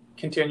still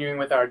continuing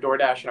with our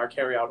DoorDash and our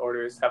carryout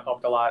orders have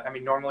helped a lot. I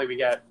mean, normally we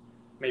get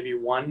maybe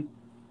one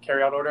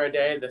carryout order a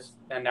day,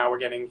 and now we're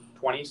getting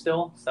 20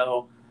 still,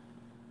 so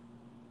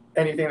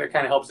anything that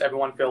kind of helps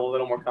everyone feel a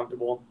little more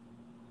comfortable.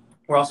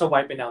 We're also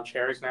wiping down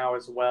chairs now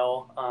as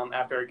well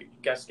after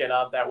guests get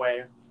up. That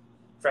way,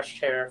 fresh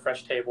chair,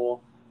 fresh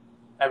table,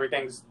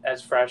 everything's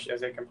as fresh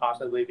as it can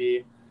possibly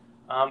be.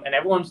 And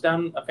everyone's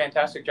done a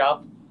fantastic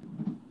job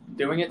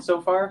doing it so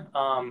far.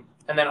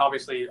 And then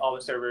obviously all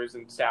the servers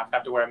and staff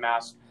have to wear a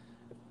mask.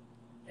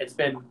 It's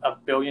been 1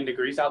 billion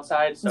degrees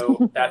outside,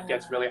 so that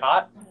gets really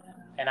hot.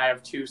 And I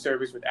have 2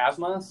 servers with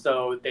asthma,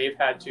 so they've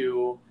had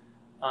to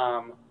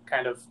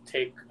kind of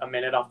take a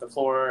minute off the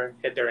floor,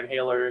 hit their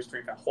inhalers,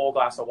 drink a whole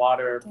glass of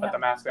water, put the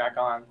mask back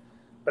on.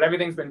 But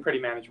everything's been pretty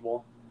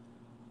manageable.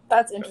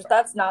 That's interesting.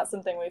 That's not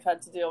something we've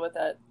had to deal with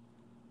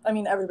I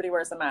mean, everybody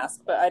wears a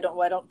mask, but I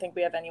don't think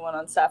we have anyone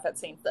on staff at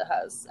Saints that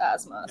has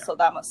asthma, so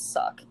that must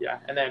suck. Yeah,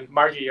 and then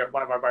Margie,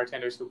 one of our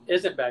bartenders who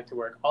isn't back to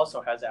work,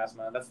 also has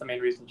asthma. That's the main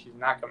reason she's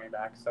not coming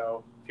back.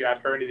 So if you add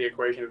her into the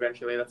equation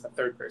eventually, that's a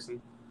 3rd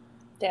person.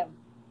 Damn.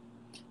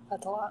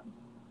 That's a lot.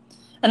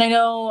 And I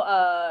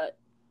know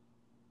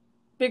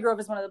Big Grove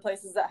is one of the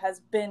places that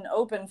has been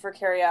open for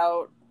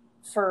carryout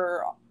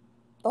for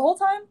the whole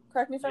time?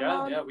 Correct me if I'm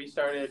wrong? Yeah, we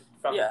started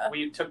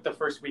we took the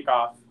first week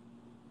off,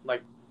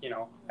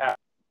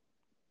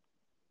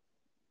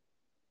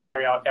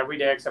 carry out every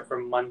day except for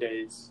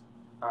Mondays.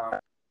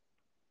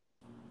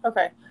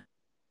 Okay.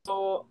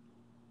 So,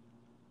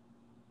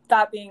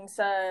 that being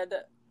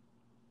said,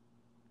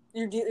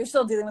 you're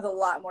still dealing with a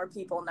lot more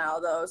people now,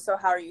 though. So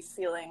how are you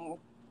feeling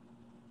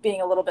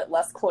being a little bit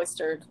less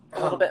cloistered,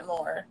 a little bit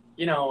more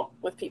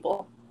with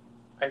people?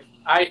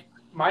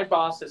 My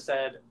boss has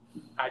said,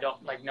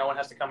 no one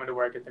has to come into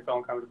work if they feel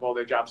uncomfortable.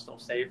 Their job's still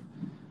safe.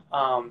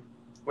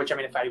 Which, I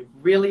mean, if I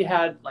really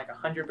had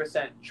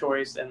 100%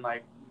 choice and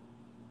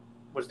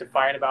was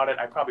defiant about it,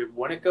 I probably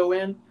wouldn't go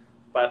in,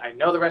 but I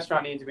know the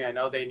restaurant needs me. I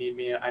know they need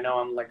me. I know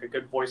I'm a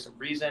good voice of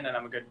reason, and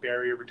I'm a good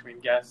barrier between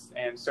guests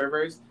and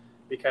servers,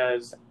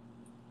 because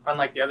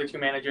unlike the other 2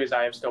 managers,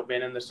 I have still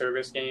been in the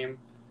service game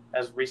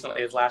as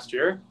recently as last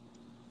year.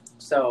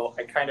 So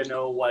I kind of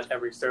know what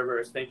every server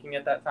is thinking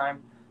at that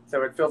time.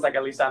 So it feels like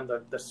at least I'm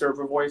the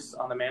server voice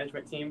on the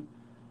management team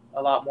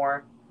a lot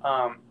more.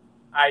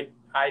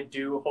 I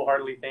do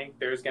wholeheartedly think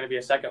there's going to be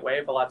a second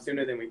wave a lot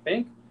sooner than we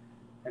think,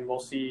 and we'll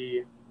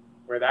see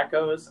where that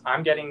goes.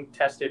 I'm getting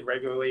tested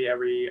regularly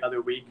every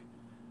other week,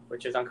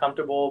 which is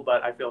uncomfortable,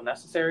 but I feel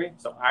necessary.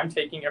 So I'm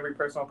taking every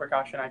personal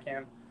precaution I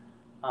can.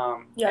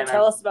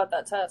 Tell us about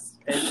that test.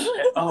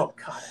 Oh,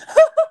 God.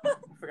 I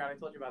forgot I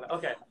told you about that.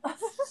 Okay.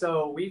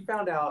 So we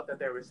found out that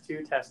there was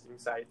 2 testing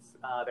sites.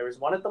 There was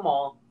one at the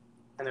mall,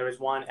 and there was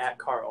one at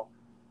Carl.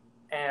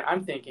 And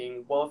I'm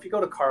thinking, well, if you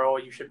go to Carl,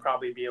 you should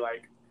probably be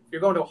if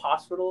you're going to a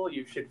hospital,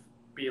 you should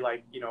be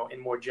in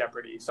more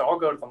jeopardy. So I'll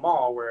go to the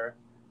mall where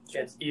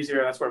it's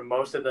easier. That's where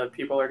most of the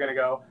people are going to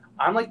go.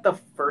 I'm the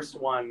first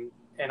one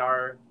in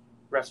our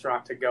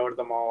restaurant to go to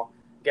the mall,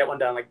 get one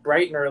done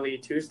bright and early,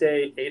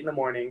 Tuesday, 8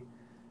 a.m.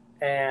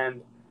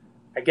 And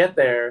I get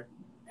there,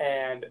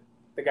 and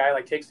the guy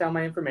takes down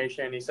my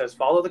information. He says,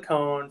 follow the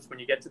cones when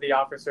you get to the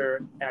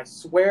officer. And I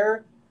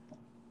swear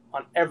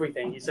on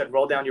everything, he said,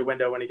 roll down your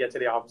window when you get to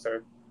the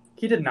officer.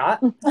 He did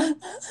not.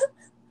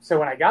 So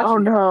when I got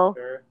to the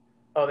officer,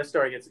 this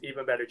story gets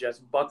even better, Jess.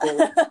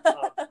 Buckle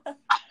up.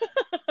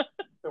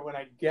 So when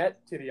I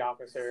get to the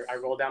officer, I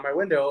roll down my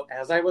window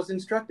as I was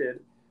instructed,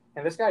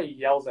 and this guy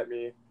yells at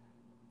me,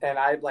 and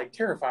I'm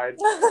terrified.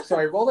 So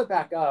I roll it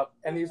back up,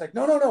 and he's like,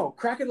 no,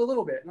 crack it a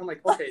little bit. And I'm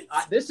like, okay,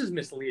 this is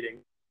misleading.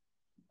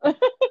 I'm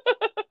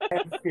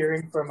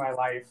fearing for my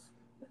life.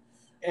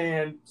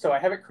 And so I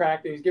have it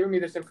cracked, and he's giving me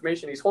this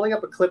information. He's holding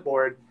up a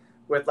clipboard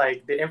with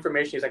like the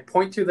information. He's like,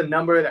 point to the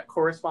number that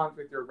corresponds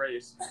with your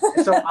race.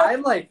 And so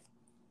I'm like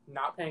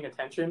not paying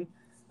attention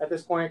at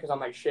this point because I'm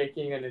like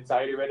shaking and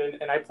anxiety ridden.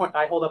 And I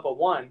hold up a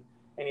 1,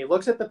 and he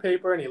looks at the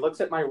paper and he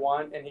looks at my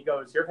 1 and he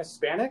goes, "You're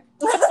Hispanic?"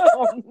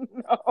 Oh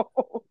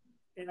no.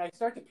 And I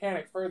start to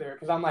panic further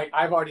because I'm like,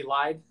 I've already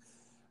lied.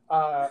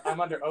 I'm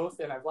under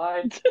oath and I've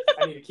lied.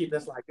 I need to keep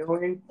this lie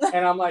going.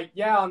 And I'm like,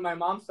 yeah, on my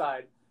mom's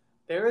side,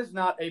 there is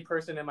not a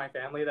person in my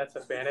family that's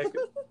Hispanic.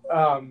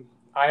 I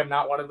am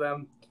not one of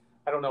them.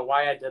 I don't know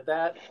why I did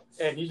that.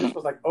 And he just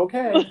was like,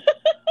 okay.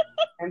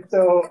 And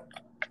so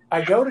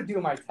I go to do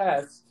my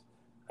test,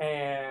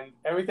 and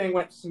everything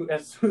went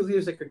as smoothly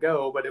as it could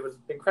go, but it was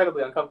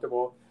incredibly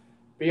uncomfortable.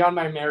 Be on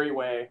my merry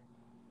way.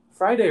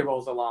 Friday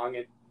rolls along,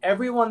 and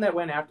everyone that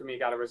went after me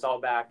got a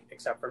result back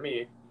except for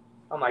me.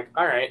 I'm like,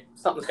 all right,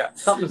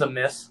 something's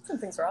amiss.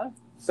 Something's wrong.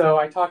 So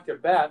I talked to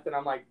Beth, and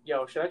I'm like,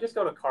 yo, should I just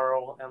go to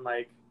Carl and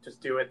like just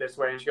do it this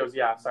way? And she goes,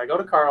 yeah. So I go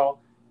to Carl.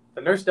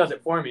 The nurse does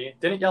it for me.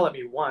 Didn't yell at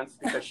me once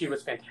because she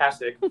was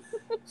fantastic.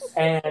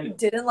 And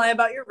didn't lie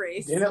about your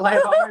race. Didn't lie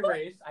about my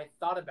race. I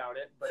thought about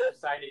it, but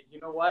decided, you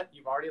know what?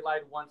 You've already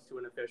lied once to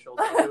an official.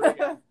 Don't do it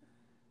again.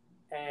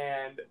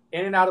 And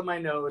in and out of my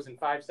nose in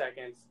 5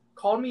 seconds.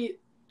 Called me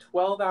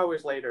 12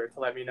 hours later to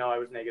let me know I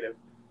was negative.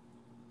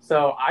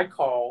 So I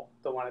call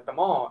the one at the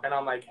mall, and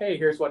I'm like, hey,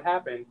 here's what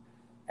happened.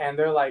 And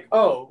they're like,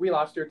 oh, we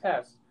lost your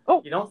test.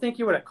 Oh. You don't think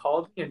you would have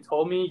called me and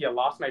told me you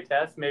lost my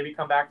test, maybe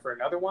come back for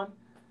another one?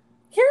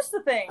 Here's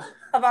the thing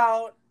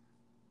about...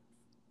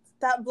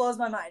 That blows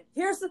my mind.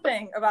 Here's the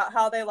thing about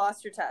how they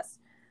lost your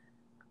test.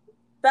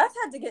 Beth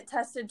had to get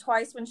tested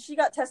twice when she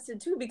got tested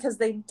too because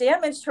they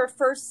damaged her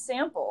first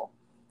sample.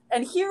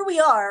 And here we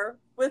are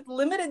with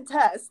limited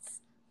tests.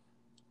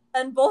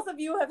 And both of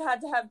you have had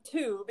to have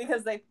 2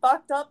 because they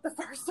fucked up the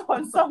first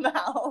one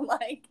somehow.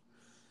 Like,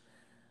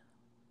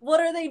 what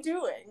are they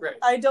doing? Right.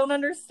 I don't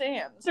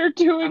understand. They're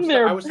doing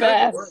their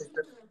best.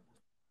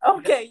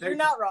 Okay, you're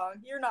not wrong.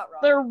 You're not wrong.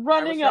 They're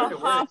running a worried.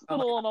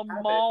 hospital in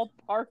a mall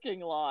parking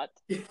lot.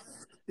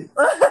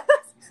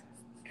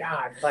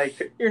 God,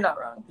 like... You're not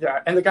wrong.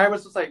 Yeah, and the guy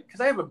was just like...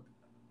 Because I have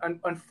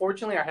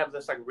unfortunately, I have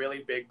this like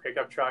really big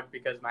pickup truck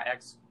because my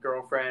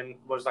ex-girlfriend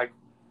was like,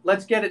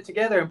 let's get it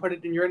together and put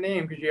it in your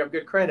name because you have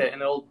good credit,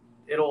 and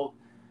it'll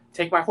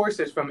take my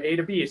horses from A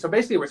to B. So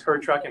basically, it was her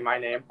truck in my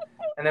name.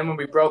 And then when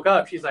we broke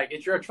up, she's like,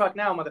 "It's your truck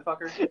now,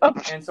 motherfucker."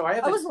 And so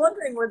I was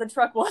wondering where the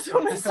truck was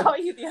when I saw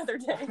you the other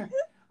day.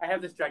 I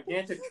have this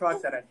gigantic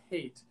truck that I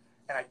hate,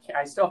 and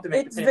I still have to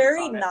make. It's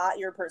very not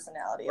your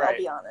personality. Right. I'll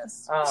be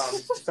honest.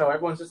 So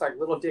everyone's just like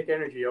little dick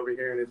energy over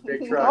here in his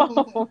big truck.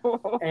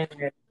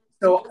 And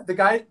so the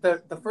guy,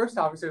 the first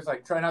officer is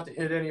like, try not to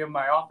hit any of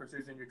my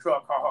officers in your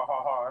truck, ha ha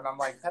ha ha. And I'm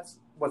like, that's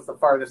what's the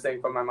farthest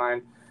thing from my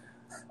mind.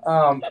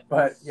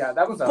 But yeah,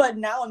 that was. But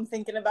now I'm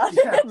thinking about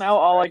it. Now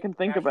all I can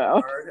think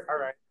about. All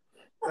right.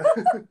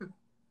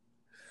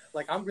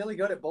 Like, I'm really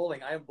good at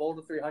bowling. I have bowled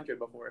a 300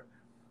 before.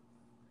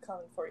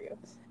 Coming for you.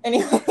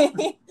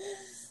 Anyway,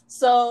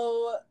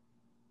 so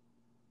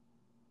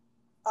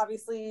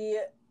obviously,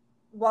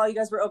 while you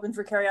guys were open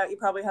for carryout, you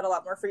probably had a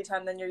lot more free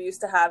time than you're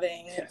used to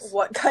having. Yes.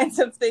 What kinds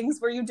of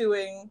things were you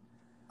doing?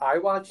 I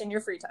watched in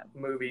your free time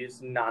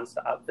movies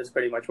nonstop. That's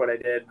pretty much what I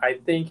did. I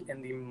think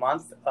in the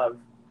month of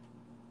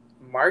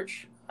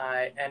March,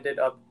 I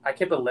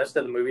kept a list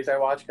of the movies I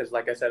watched because,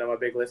 like I said, I'm a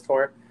big list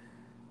whore.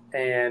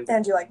 And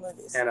you like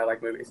movies. And I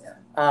like movies. Yeah.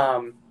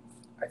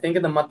 I think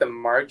in the month of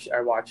March,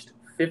 I watched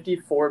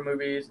 54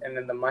 movies, and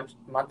in the month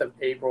of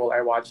April,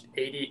 I watched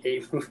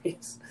 88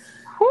 movies.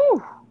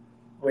 Whew.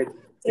 Which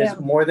is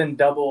more than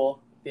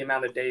double the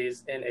amount of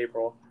days in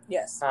April.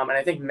 Yes. And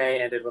I think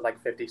May ended with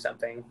like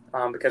 50-something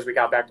because we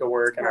got back to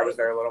work and I was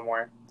there a little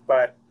more.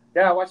 But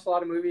yeah, I watched a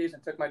lot of movies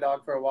and took my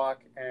dog for a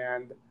walk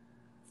and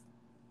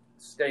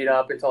stayed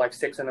up until like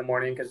 6 a.m.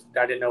 because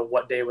I didn't know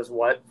what day was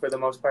what for the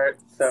most part.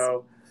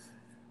 So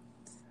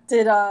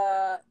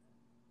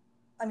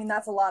I mean,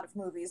 that's a lot of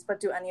movies, but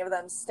do any of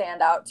them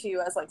stand out to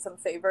you as like some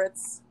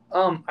favorites?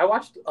 I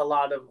watched a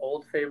lot of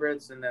old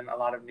favorites and then a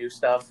lot of new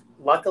stuff.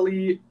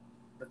 Luckily,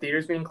 the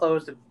theaters being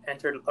closed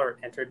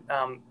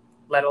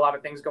let a lot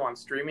of things go on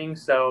streaming.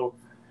 So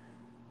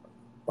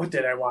what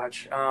did I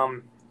watch?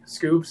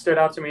 Scoob stood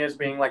out to me as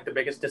being like the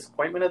biggest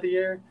disappointment of the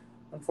year,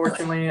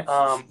 unfortunately.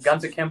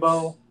 Guns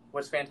Akimbo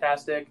was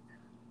fantastic.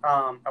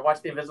 I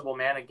watched The Invisible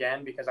Man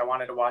again because I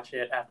wanted to watch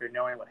it after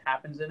knowing what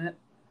happens in it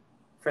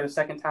for the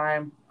second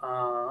time.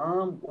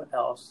 What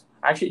else?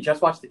 I actually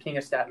just watched The King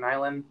of Staten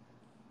Island,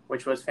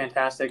 which was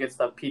fantastic. It's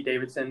the Pete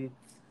Davidson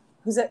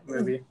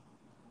movie.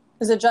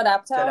 Is it Judd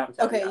Apatow? Judd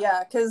Apatow, okay,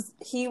 yeah, because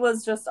he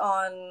was just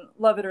on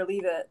Love It or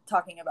Leave It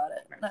talking about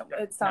it.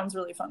 It sounds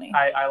really funny.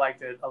 I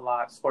liked it a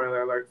lot.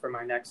 Spoiler alert for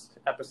my next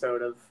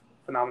episode of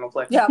Phenomenal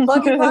Flicks. Yeah,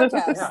 plug your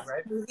podcast. Yeah,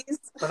 right? Movies.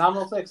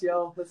 Phenomenal Flicks,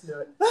 yo. Listen to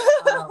it.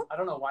 I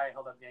don't know why I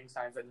held up gang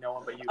signs that no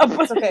one but you did.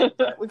 It's okay.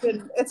 We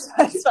could. It's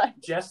fine.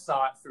 Just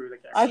saw it through the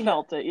camera. I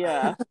felt it,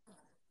 yeah.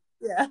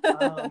 Yeah.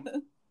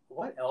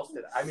 What else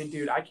did I mean,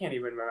 dude, I can't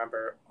even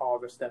remember all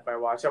the stuff I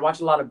watched. I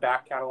watched a lot of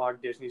back catalog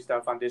Disney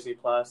stuff on Disney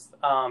Plus.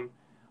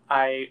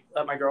 I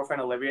let my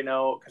girlfriend Olivia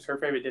know because her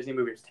favorite Disney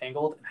movie is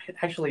Tangled. And I had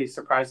actually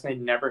surprisingly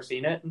never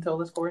seen it until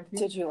this quarantine.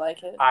 Did you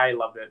like it? I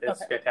loved it.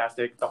 It's Okay.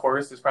 fantastic. The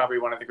horse is probably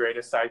one of the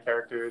greatest side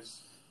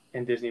characters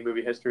in Disney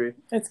movie history.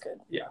 It's good.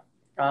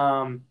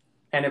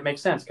 And it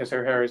makes sense because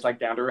her hair is like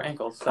down to her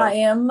ankles.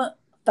 So.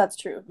 That's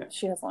true. Yeah.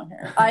 She has long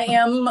hair. I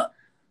am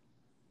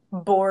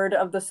bored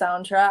of the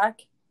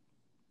soundtrack.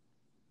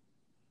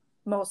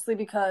 Mostly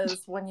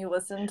because when you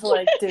listen to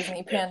like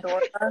Disney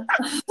Pandora,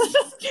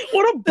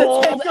 What a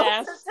bold Tangled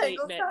ass Tangled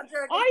statement.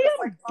 soundtrack is I just,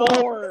 am like, all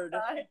the bored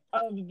time.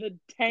 of the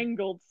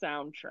Tangled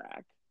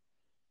soundtrack.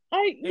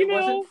 It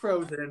wasn't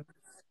Frozen.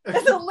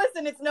 So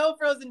listen, it's no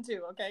Frozen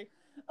 2, okay?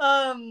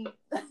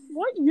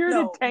 What year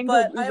No, did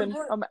Tangled but I'm even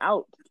bored. come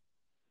out?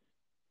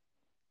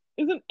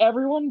 Isn't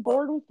everyone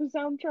bored with the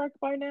soundtrack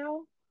by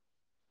now?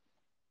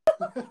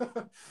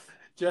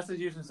 Jess is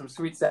using some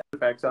sweet sound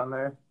effects on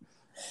there.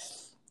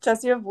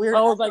 Jess, you have weird.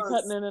 Oh, was I echoes.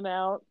 cutting in and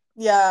out?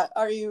 Yeah,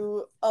 are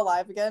you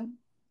alive again?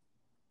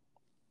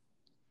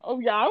 Oh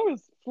yeah, I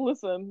was.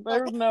 Listen,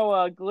 there was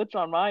no glitch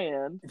on my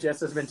end. Jess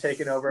has been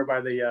taken over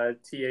by the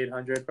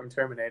T-800 from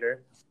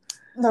Terminator.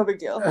 No big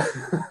deal.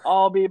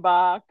 I'll be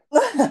back.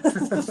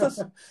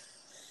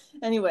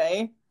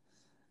 Anyway,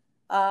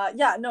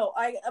 yeah, no,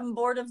 I am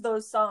bored of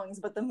those songs,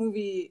 but the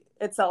movie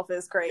itself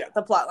is great. Yeah.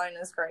 The plotline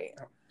is great.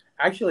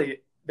 Actually,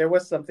 there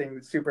was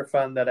something super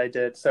fun that I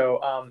did.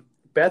 So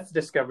Beth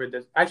discovered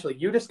this. Actually,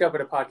 you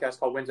discovered a podcast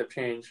called Winds of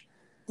Change.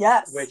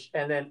 Yes.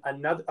 And then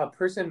a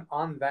person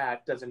on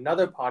that does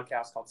another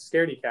podcast called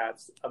Scaredy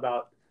Cats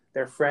about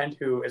their friend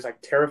who is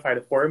like terrified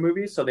of horror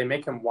movies. So they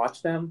make him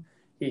watch them.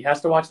 He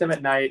has to watch them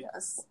at night.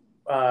 Yes.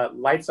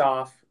 Lights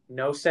off,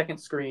 no second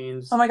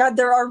screens. Oh my God,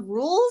 there are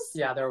rules?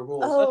 Yeah, there are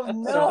rules. Oh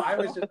no. So I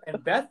was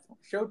and Beth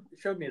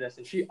showed me this,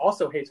 and she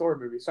also hates horror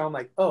movies. So I'm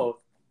like, oh,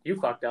 you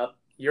fucked up.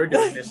 You're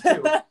doing this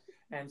too.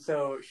 And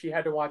so she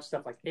had to watch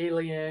stuff like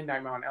Alien,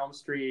 Nightmare on Elm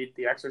Street,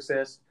 The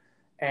Exorcist,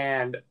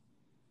 and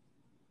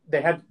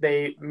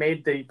they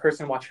made the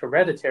person watch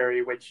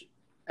Hereditary, which,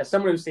 as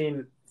someone who's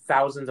seen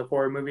thousands of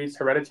horror movies,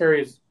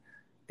 Hereditary is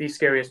the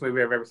scariest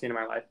movie I've ever seen in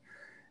my life.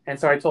 And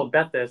so I told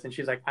Beth this, and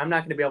she's like, I'm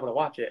not going to be able to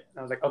watch it. And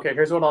I was like, okay,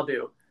 here's what I'll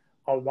do.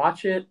 I'll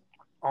watch it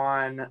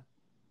on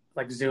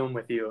like Zoom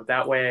with you.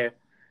 That way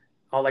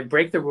I'll like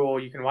break the rule.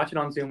 You can watch it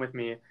on Zoom with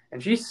me.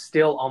 And she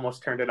still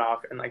almost turned it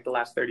off in like the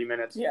last 30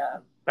 minutes. Yeah.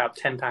 About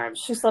 10 times.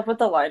 She slept with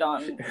the light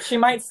on. She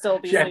might still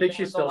be I sleeping think she's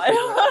with the still light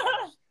sleeping with the on.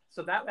 light on.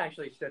 So that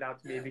actually stood out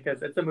to me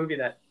because it's a movie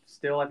that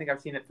still, I think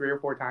I've seen it 3 or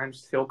 4 times,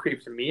 still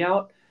creeps me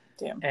out.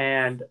 Damn.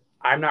 And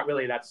I'm not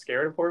really that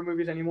scared of horror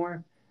movies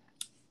anymore.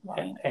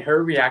 Right. And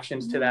her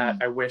reactions to that,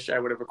 I wish I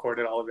would have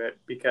recorded all of it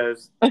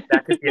because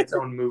that could be its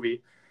own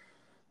movie.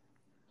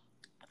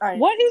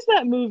 What is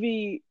that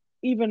movie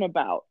even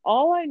about?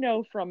 All I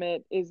know from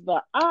it is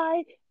the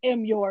I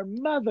am your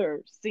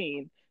mother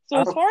scene. So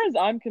as far as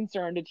I'm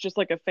concerned, it's just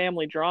like a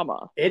family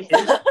drama. It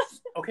is.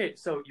 Okay,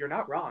 so you're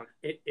not wrong.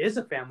 It is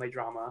a family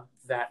drama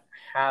that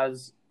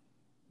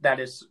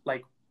is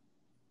like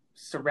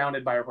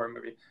surrounded by a horror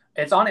movie.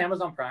 It's on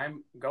Amazon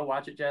Prime. Go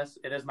watch it, Jess.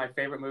 It is my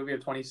favorite movie of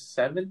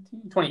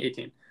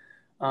 2018.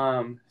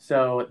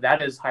 So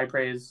that is high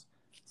praise,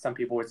 some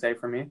people would say,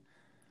 for me.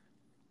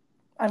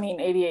 I mean,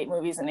 88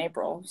 movies in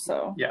April,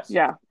 so. Yes.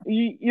 Yeah,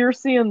 you're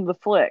seeing the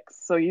flicks,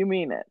 so you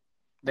mean it.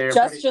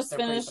 Just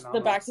finished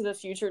the Back to the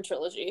Future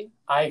trilogy.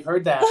 I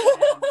heard that.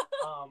 And,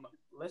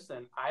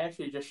 listen, I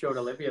actually just showed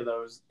Olivia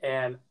those,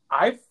 and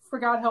I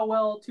forgot how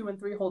well 2 and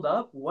 3 hold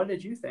up. What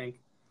did you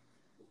think?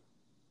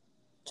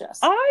 Jess.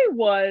 I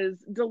was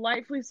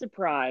delightfully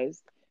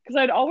surprised because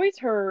I'd always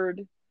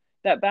heard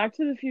that Back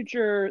to the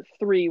Future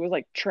 3 was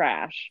like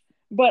trash,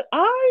 but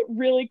I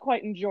really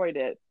quite enjoyed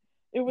it.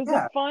 It was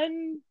a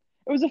fun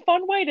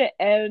way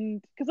to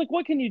end, because like,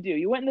 what can you do?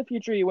 You went in the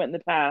future, you went in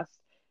the past.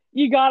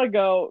 You gotta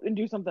go and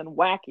do something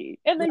wacky,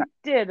 and they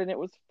did, and it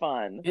was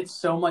fun. It's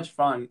so much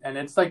fun, and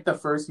it's like the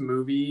first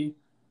movie,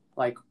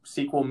 like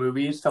sequel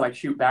movies to like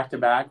shoot back to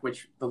back,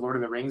 which the Lord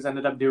of the Rings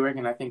ended up doing,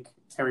 and I think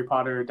Harry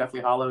Potter,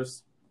 Deathly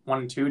Hallows 1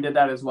 and 2 did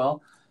that as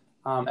well,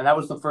 and that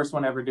was the first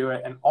one to ever do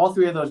it. And all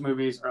 3 of those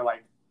movies are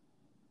like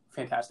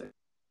fantastic.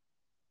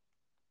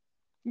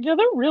 Yeah,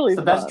 they're really it's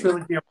the best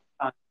trilogy of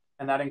all time,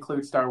 and that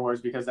includes Star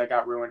Wars because that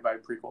got ruined by a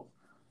prequel.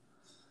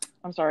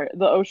 I'm sorry,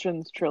 the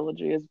Oceans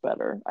trilogy is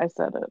better. I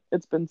said it.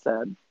 It's been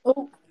said.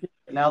 Oh.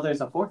 Now there's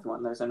a 4th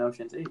one. There's an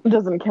Ocean's 8. It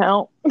doesn't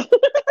count.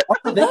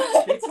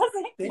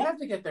 They have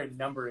to get their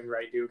numbering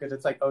right, dude, because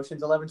it's like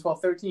Oceans 11,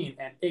 12, 13,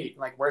 and 8.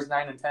 Like, where's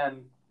 9 and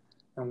 10?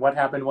 And what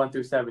happened 1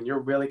 through 7? You're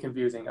really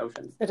confusing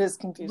Oceans. It is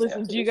confusing.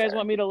 Listen, do you guys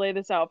want me to lay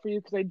this out for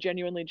you? Because I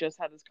genuinely just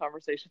had this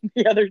conversation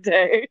the other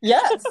day.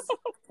 Yes.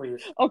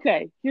 Please.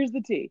 Okay, here's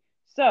the tea.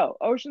 So,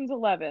 Ocean's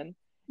 11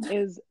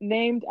 is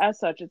named as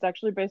such. It's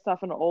actually based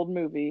off an old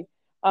movie.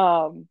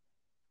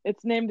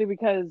 It's named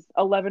because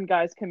 11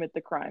 guys commit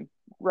the crime,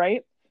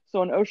 right?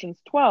 So in Ocean's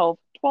 12,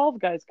 12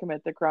 guys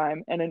commit the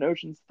crime, and in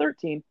Ocean's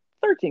 13,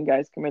 13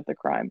 guys commit the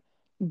crime.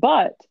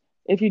 But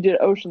if you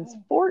did Ocean's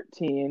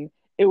 14,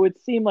 it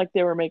would seem like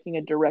they were making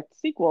a direct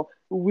sequel,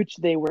 which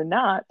they were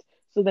not.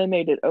 So they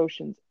made it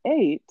Ocean's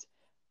 8,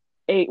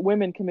 8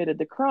 women committed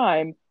the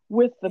crime,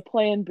 with the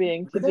plan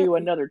being to do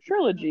another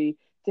trilogy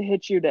to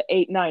hit you to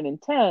 8, 9,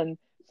 and 10.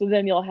 So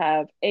then you'll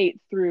have 8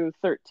 through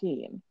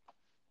 13.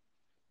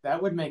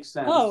 That would make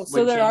sense. Oh,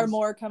 so there are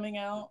more coming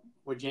out.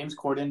 Would James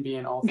Corden be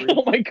in all 3?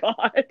 Oh my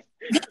god.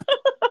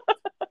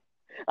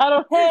 I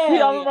don't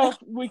know if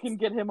we can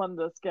get him on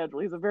the schedule.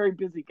 He's a very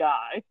busy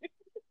guy.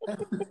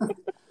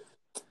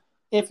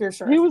 If you're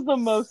sure. He was the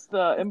most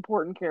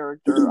important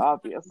character,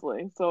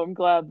 obviously. So I'm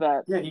glad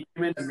that... Yeah, he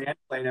came in to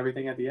mansplain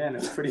everything at the end. It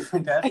was pretty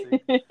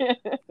fantastic. I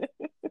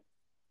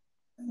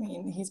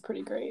mean, he's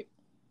pretty great.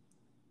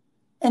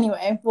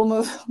 Anyway, we'll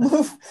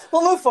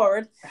move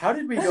forward. How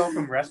did we go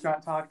from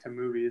restaurant talk to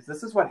movies?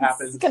 This is what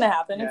happens. It's gonna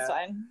happen. Yeah. It's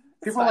fine.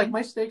 People are like,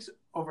 my steak's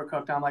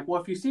overcooked. I'm like,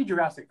 well, if you see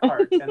Jurassic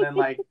Park, and then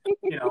like,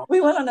 we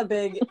went on a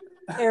big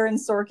Aaron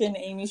Sorkin,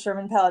 Amy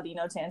Sherman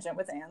Palladino tangent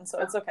with Anne, so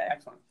it's okay.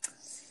 Excellent.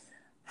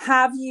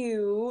 Have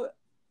you,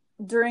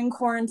 during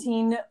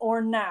quarantine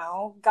or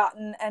now,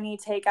 gotten any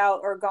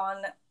takeout or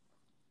gone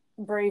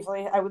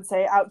bravely, I would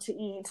say, out to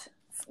eat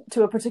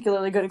to a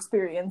particularly good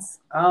experience?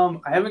 I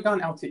haven't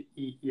gone out to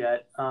eat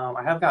yet.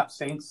 I have got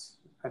Saints,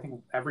 I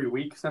think, every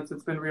week since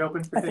it's been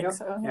reopened for takeout. I think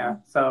so, yeah.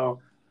 So,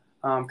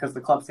 because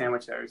the club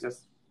sandwich there is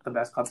just the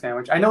best club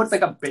sandwich. I know it's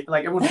like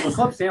everyone's a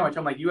club sandwich.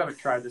 I'm like, you haven't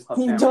tried this club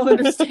sandwich. You don't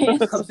understand.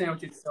 The club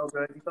sandwich is so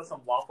good. You put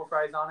some waffle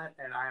fries on it,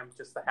 and I am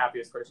just the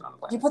happiest person on the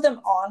planet. You put them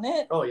on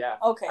it? Oh yeah.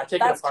 Okay, I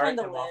take it apart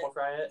and waffle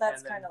fry it.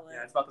 That's kind of lit.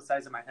 Yeah, it's about the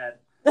size of my head.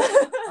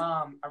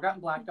 I've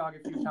gotten Black Dog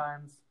a few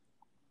times.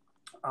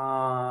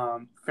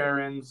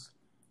 Farron's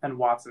and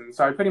Watson.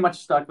 So I pretty much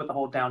stuck with the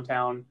whole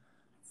downtown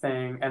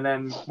thing. And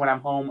then when I'm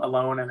home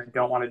alone and I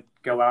don't want to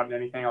go out and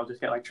anything, I'll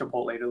just get like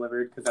Chipotle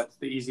delivered because that's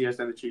the easiest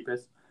and the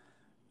cheapest.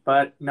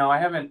 But no, I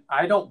haven't.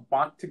 I don't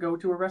want to go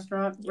to a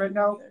restaurant right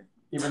now,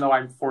 even though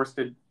I'm forced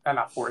to.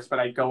 Not forced, but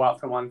I go out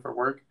to one for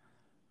work.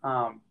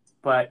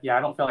 But yeah,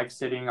 I don't feel like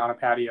sitting on a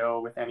patio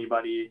with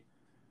anybody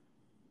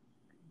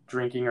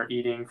drinking or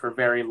eating for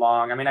very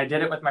long. I mean, I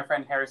did it with my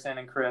friend Harrison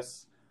and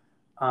Chris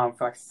for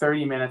like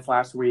 30 minutes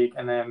last week,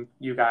 and then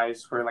you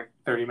guys for like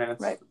 30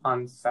 minutes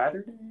on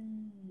Sunday.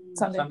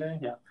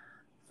 Yeah.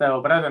 So,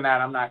 but other than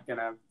that, I'm not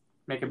gonna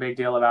make a big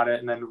deal about it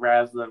and then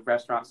razz the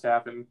restaurant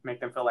staff and make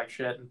them feel like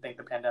shit and think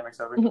the pandemic's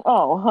over.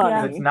 Oh,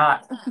 honey. It's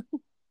not.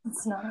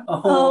 It's not.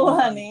 Oh,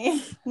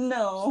 honey.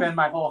 No. Spend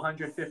my whole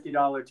 $150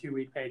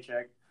 2-week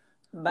paycheck.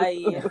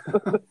 Bye.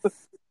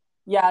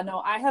 Yeah, no,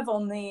 I have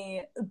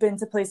only been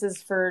to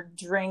places for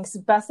drinks.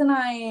 Beth and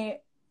I,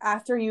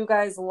 after you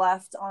guys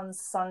left on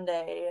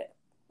Sunday,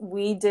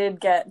 we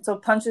did so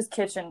Punch's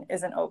Kitchen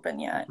isn't open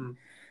yet.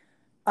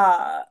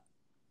 Mm-hmm.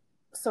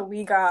 So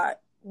we got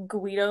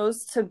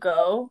Guido's to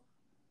go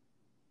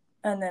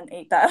and then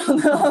ate that on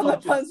the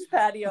Punch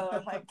patio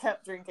and like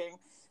kept drinking.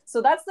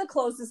 So that's the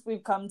closest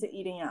we've come to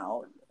eating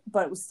out,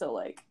 but it was still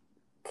like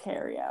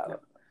carry out.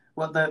 Yep.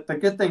 Well, the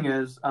good thing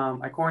is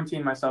I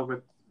quarantined myself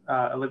with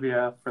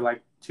Olivia for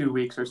like 2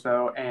 weeks or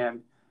so, and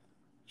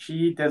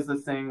she does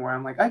this thing where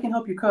I'm like, I can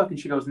help you cook, and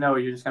she goes, no,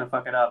 you're just gonna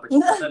fuck it up. But she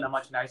does it in a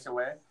much nicer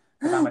way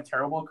because I'm a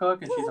terrible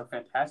cook and she's a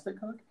fantastic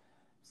cook.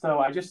 So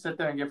I just sit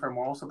there and give her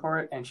moral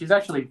support, and she's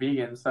actually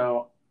vegan,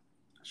 so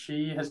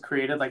she has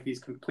created like these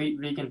complete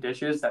vegan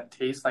dishes that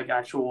taste like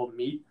actual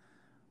meat,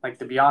 like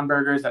the Beyond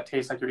Burgers that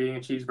taste like you're eating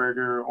a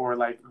cheeseburger, or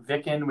like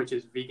Vicken, which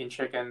is vegan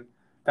chicken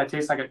that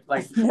tastes like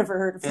I've never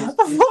heard of that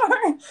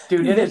before.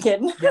 Dude, it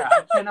Vicken. is. Yeah,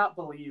 I cannot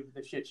believe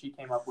the shit she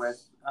came up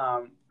with.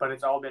 But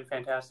it's all been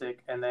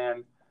fantastic. And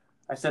then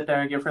I sit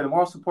there and give her the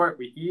moral support.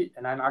 We eat,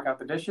 and I knock out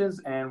the dishes,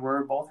 and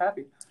we're both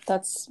happy.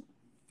 That's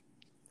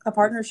a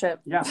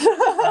partnership. Yeah.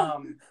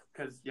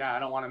 Because I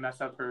don't want to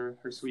mess up her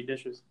sweet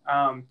dishes.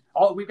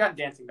 We've got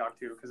Dancing Dog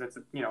too, because it's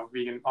a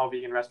all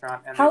vegan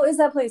restaurant. And how is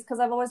that place? Because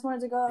I've always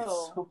wanted to go.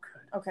 It's so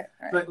good. Okay, all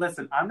right. But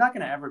listen, I'm not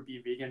gonna ever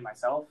be vegan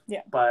myself.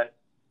 Yeah. But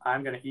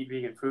I'm gonna eat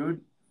vegan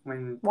food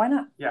Why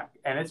not? Yeah,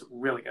 and it's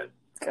really good.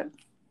 It's good.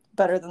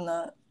 Better than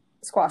the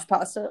squash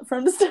pasta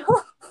from Distill.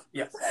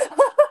 Yes.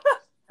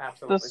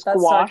 Absolutely. The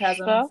squash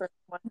stuff? For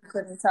anyone who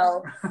couldn't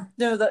tell.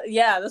 No,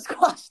 the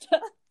squash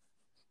stuff.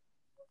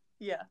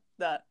 Yeah,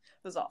 that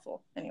was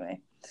awful. Anyway.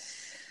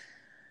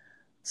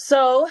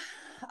 So,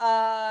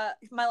 I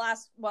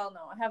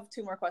have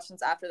 2 more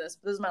questions after this,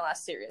 but this is my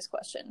last serious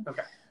question.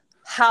 Okay.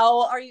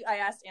 How are you? I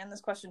asked Anne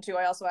this question too.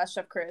 I also asked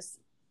Chef Chris.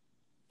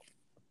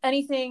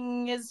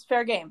 Anything is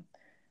fair game.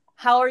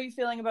 How are you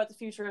feeling about the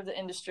future of the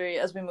industry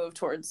as we move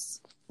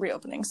towards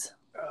reopenings?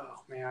 Oh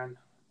man,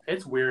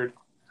 it's weird.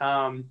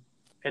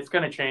 It's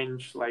gonna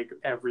change like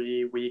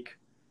every week.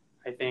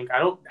 I think.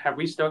 Have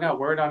we still got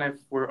word on if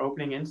we're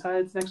opening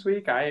insides next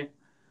week?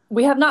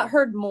 We have not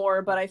heard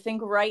more, but I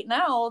think right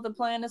now the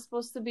plan is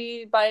supposed to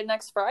be by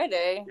next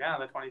Friday. Yeah,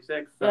 the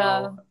 26th.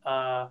 So,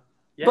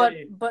 yeah.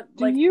 But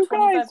do like you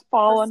guys 25%?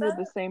 fall under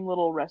the same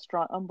little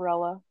restaurant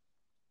umbrella?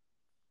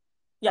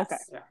 Yes.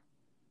 Okay. Yeah.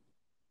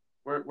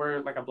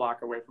 We're like a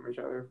block away from each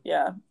other.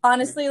 Yeah.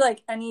 Honestly,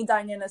 like any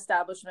dine-in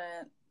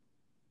establishment,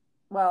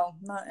 well,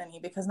 not any,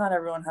 because not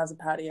everyone has a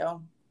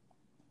patio,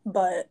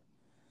 but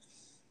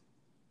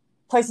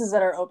places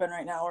that are open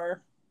right now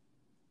are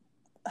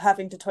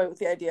having to toy with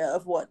the idea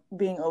of what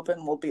being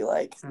open will be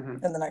like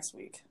Mhm. in the next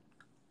week.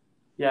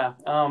 Yeah.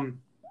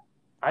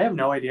 I have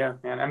no idea,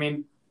 man. I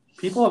mean,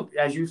 people,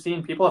 as you've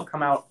seen, people have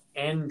come out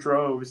in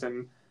droves,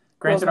 and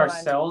granted, Blows our my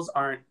mind. cells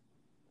aren't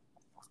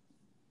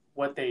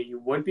what they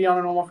would be on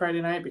a normal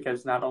Friday night,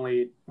 because not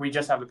only we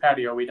just have the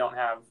patio, we don't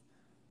have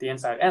the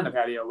inside and the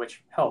patio,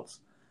 which helps.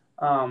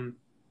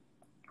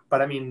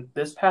 But I mean,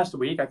 this past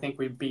week, I think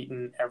we've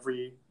beaten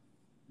every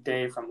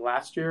day from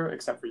last year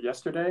except for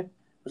yesterday.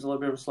 It was a little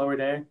bit of a slower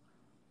day.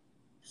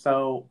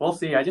 So we'll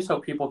see. I just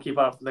hope people keep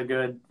up the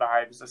good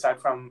vibes, aside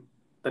from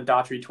the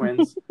Daughtry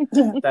twins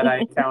that I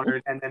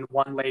encountered, and then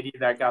one lady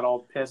that got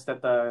all pissed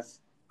at the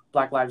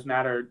Black Lives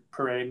Matter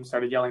parade and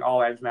started yelling "All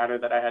Lives Matter"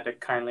 that I had to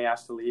kindly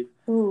ask to leave.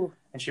 Ooh.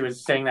 And she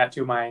was saying that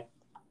to my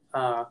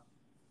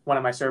one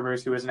of my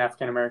servers, who is an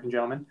African American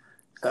gentleman.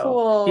 So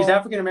Cool. he's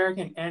African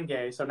American and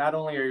gay. So not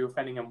only are you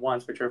offending him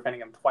once, but you're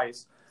offending him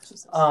twice.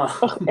 Jesus.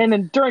 And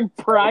then during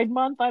Pride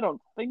Month, I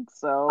don't think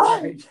so.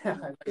 Yeah,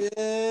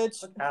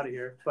 Bitch. out of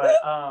here. But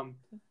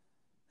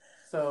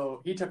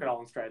so he took it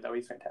all in stride, though.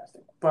 He's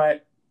fantastic.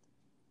 But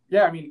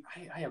yeah, I mean,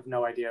 I have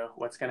no idea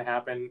what's going to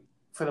happen.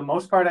 For the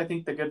most part, I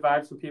think the good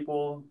vibes from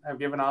people have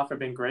given off have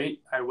been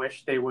great. I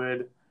wish they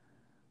would.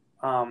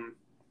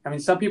 I mean,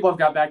 some people have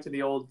got back to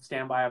the old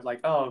standby of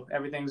like, oh,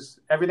 everything's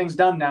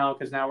done now,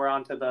 because now we're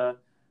on to the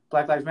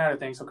Black Lives Matter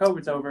thing, so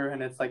COVID's over.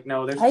 And it's like,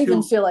 no, there's I two.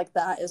 even feel like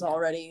that is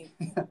already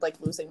like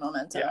losing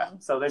momentum. Yeah,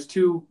 so there's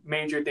two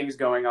major things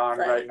going on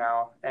Right. right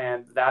now,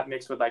 and that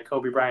mixed with like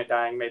Kobe Bryant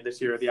dying made this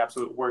year the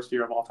absolute worst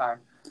year of all time.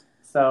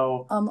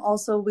 So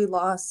Also, we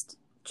lost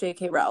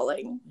J.K.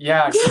 Rowling.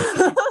 yeah, she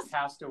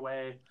passed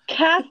away.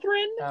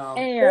 Catherine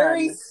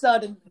Very and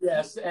sudden.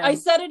 Yes, and I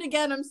said it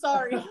again. I'm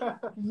sorry.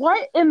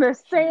 what in the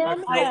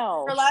Sam I-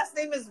 hell? Her last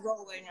name is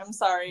Rowling. I'm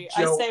sorry.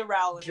 I say Rowling.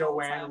 all the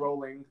Joanne time.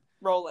 Rowling.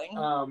 Rowling.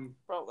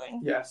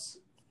 Rowling. Yes,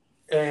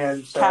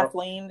 and so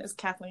Kathleen is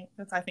Kathleen.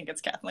 I think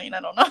it's Kathleen.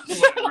 I don't know.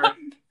 whatever.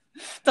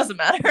 Doesn't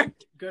matter.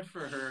 Good for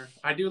her.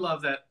 I do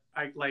love that.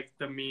 I like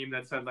the meme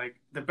that said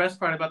like the best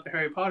part about the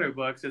Harry Potter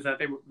books is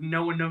that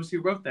no one knows who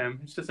wrote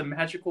them. It's just a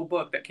magical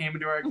book that came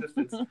into our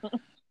existence.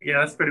 Yeah,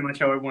 that's pretty much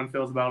how everyone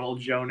feels about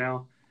old Joe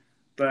now.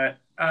 But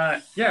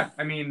yeah,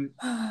 I mean,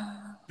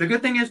 the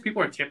good thing is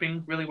people are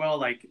tipping really well.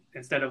 Like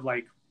instead of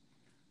like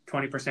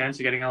 20%,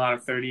 you're getting a lot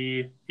of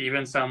 30,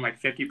 even some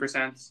like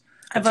 50%.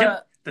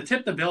 The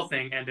tip the bill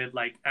thing ended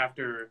like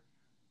after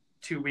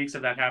 2 weeks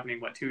of that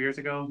happening. What, 2 years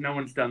ago? No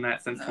one's done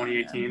that since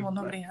 2018. Yeah. Well,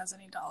 nobody has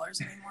any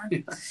dollars anymore.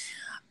 Yeah.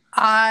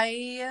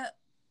 I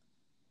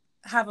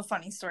have a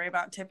funny story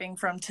about tipping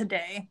from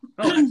today.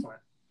 Oh, excellent.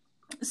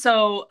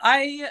 So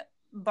I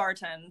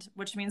bartend,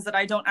 which means that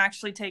I don't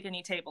actually take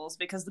any tables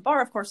because the bar,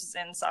 of course, is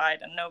inside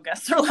and no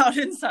guests are allowed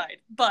inside.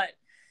 But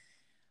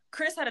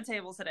Chris had a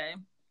table today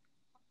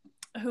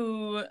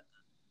who,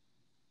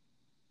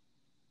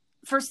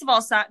 first of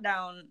all, sat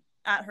down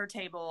at her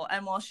table,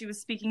 and while she was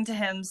speaking to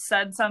him,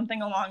 said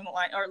something along the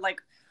line, or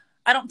like,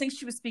 I don't think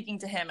she was speaking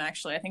to him,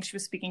 actually. I think she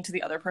was speaking to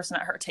the other person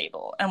at her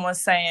table and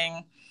was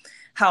saying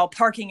how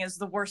parking is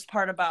the worst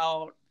part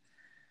about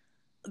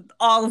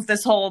all of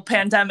this whole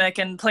pandemic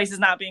and places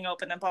not being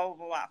open and blah, blah,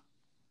 blah, blah.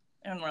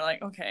 And we're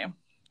like, okay,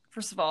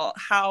 first of all,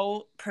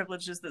 how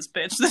privileged is this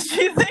bitch that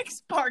she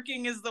thinks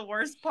parking is the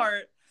worst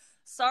part?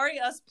 Sorry,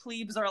 us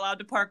plebes are allowed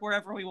to park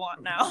wherever we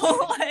want now.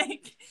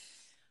 Like,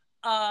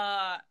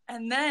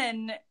 and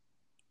then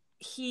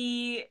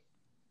he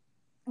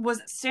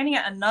was standing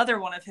at another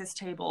one of his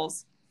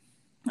tables,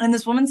 and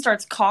this woman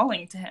starts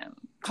calling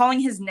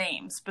his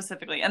name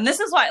specifically. And this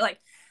is why, like,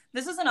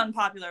 this is an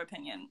unpopular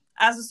opinion.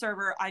 As a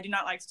server, I do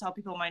not like to tell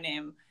people my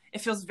name. It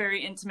feels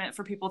very intimate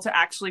for people to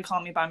actually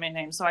call me by my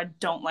name, so I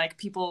don't like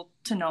people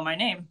to know my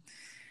name.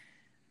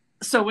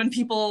 So when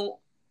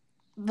people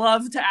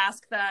love to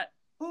ask that,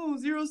 oh,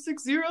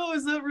 060,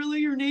 is that really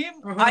your name?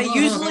 I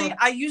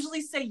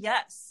usually say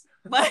yes.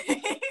 Like,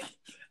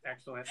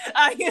 Excellent.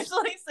 I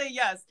usually say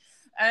yes.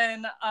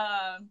 And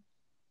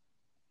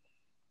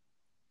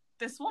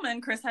this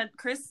woman, Chris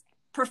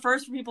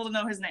prefers for people to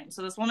know his name.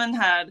 So this woman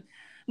had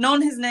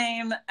known his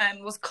name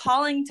and was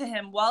calling to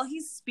him while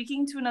he's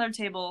speaking to another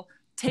table,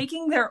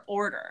 taking their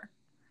order.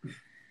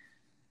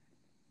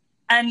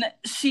 And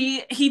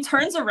he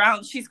turns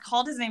around. She's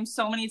called his name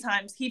so many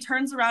times. He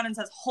turns around and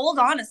says, hold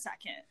on a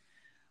second.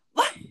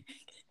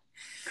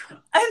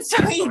 And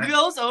so he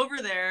goes over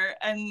there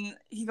and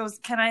he goes,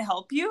 can I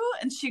help you?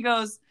 And she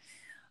goes,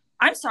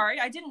 I'm sorry,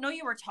 I didn't know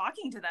you were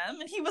talking to them.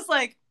 And he was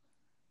like,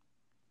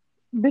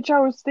 bitch, I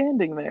was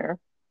standing there.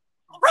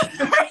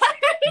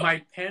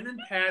 My pen and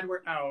pad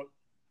were out,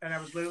 and I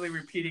was literally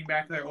repeating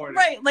back their order.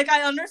 Right, like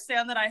I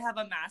understand that I have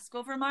a mask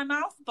over my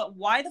mouth, but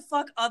why the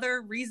fuck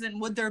other reason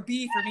would there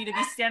be for me to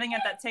be standing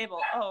at that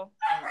table? Oh.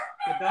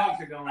 The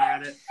dogs are going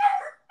at it.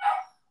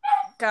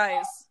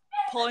 Guys,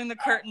 pulling the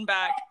curtain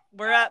back.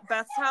 We're at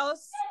Beth's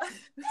house.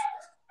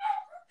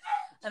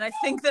 And I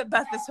think that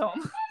Beth is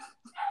home.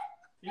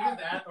 Either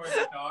that or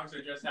the dogs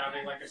are just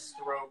having like a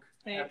stroke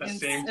at the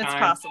same time. It's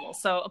possible.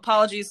 So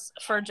apologies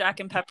for Jack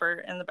and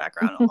Pepper in the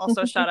background.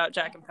 Also shout out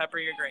Jack and Pepper.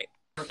 You're great.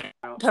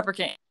 Pepper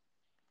King.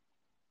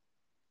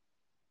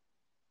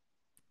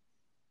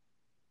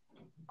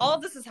 all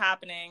of this is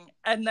happening,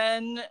 and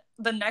then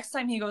the next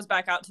time he goes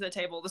back out to the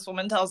table, this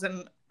woman tells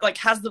him, like,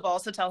 has the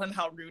balls to tell him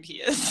how rude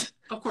he is.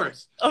 Of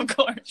course. Of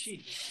course.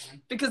 Jeez,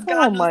 man. Because Oh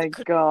God knows my it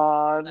couldn't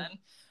god. happen.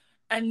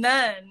 And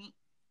then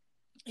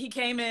he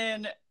came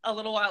in a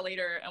little while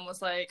later and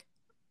was like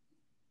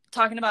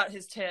talking about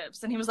his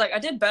tips, and he was like, I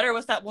did better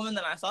with that woman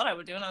than I thought I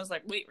would do. And I was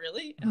like, wait,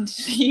 really? And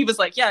he was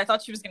like, yeah, I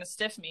thought she was gonna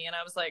stiff me. And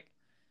I was like,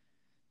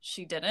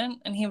 she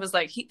didn't? And he was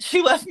like,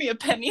 she left me a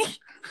penny.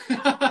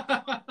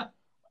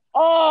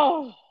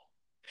 Oh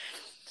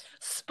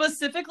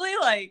Specifically,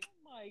 like,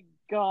 my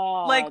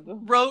god. like,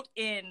 wrote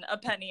in a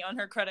penny on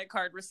her credit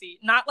card receipt,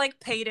 not like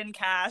paid in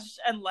cash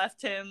and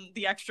left him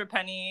the extra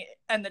penny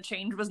and the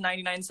change was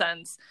 99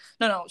 cents.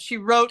 No, she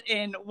wrote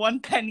in 1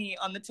 penny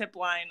on the tip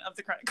line of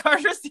the credit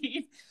card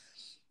receipt.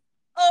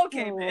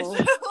 Okay, bitch.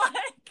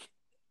 Like,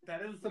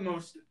 That is the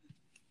most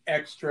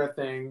extra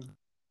thing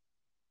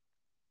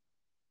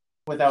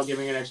without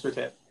giving an extra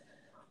tip.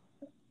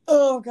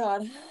 oh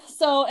god.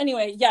 So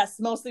anyway, yes,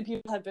 mostly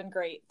people have been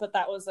great, but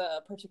that was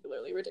a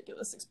particularly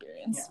ridiculous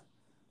experience. Yeah.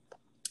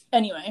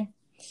 Anyway,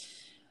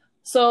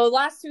 so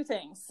last 2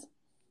 things.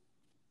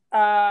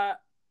 The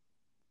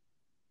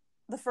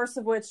first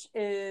of which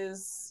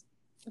is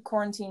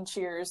quarantine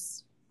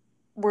cheers.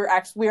 We are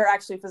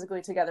actually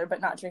physically together,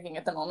 but not drinking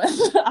at the moment,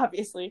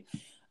 obviously.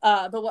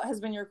 But what has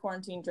been your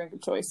quarantine drink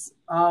of choice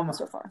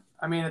so far?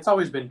 I mean, it's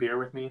always been beer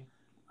with me.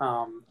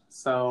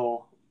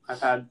 So I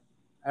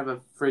have a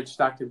fridge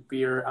stocked of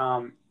beer.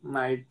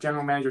 My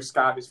general manager,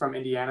 Scott, is from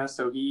Indiana,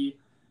 so he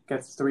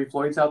gets 3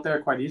 Floyds out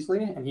there quite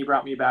easily, and he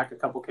brought me back a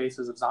couple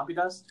cases of Zombie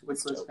Dust, which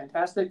was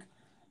fantastic.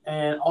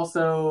 And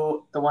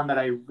also, the one that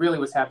I really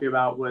was happy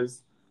about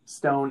was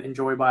Stone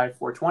Enjoy by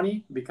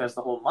 420, because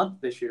the whole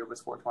month this year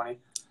was 420.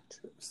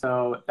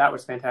 So that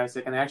was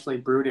fantastic, and they actually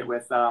brewed it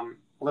with a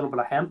little bit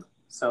of hemp,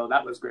 so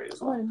that was great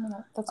as well. Oh, I didn't know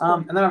that. That's cool.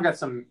 And then I've got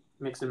some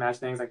mix and match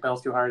things like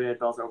Bell's Two Hearted,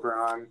 Bell's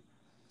Oberon,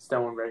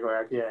 Stone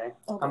regular IPA.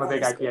 I'm a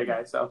big IPA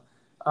guy, so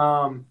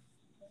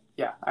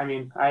yeah. I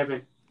mean, I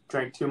haven't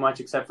drank too much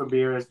except for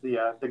beer, as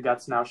the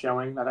guts now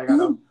showing that I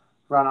gotta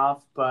run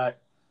off. But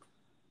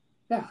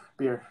yeah,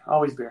 beer,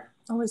 always beer.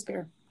 Always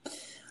beer.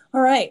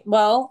 All right.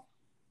 Well,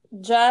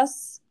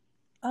 Jess,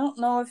 I don't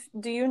know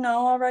do you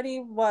know already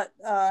what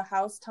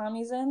house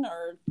Tommy's in,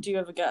 or do you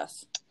have a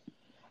guess?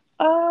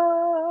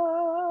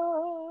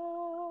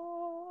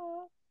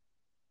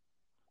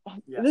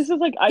 Yes. This is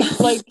like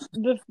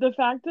the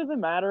fact of the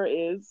matter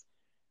is,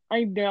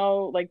 I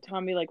know, like,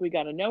 Tommy, like, we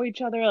got to know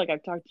each other. Like,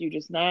 I've talked to you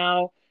just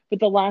now, but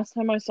the last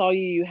time I saw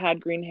you, you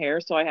had green hair,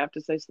 so I have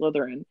to say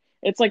Slytherin.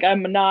 It's like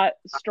I'm not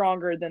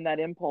stronger than that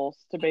impulse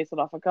to base it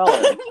off of color.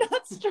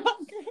 Not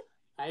stronger.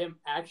 I am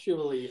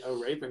actually a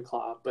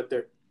Ravenclaw, but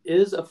there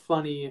is a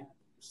funny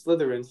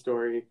Slytherin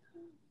story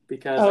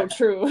because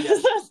true.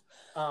 Yes.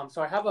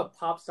 So I have a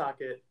pop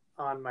socket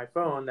on my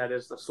phone that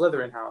is the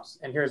Slytherin house,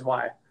 and here's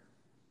why.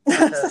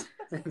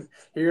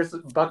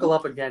 Buckle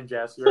up again,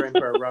 Jess. You're in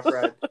for a rough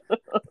ride.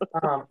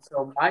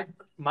 So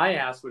my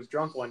ass was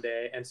drunk one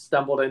day and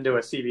stumbled into a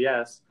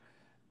CVS,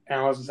 and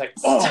I was just like,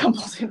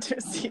 Stumbled into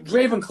a CVS.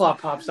 Ravenclaw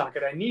pop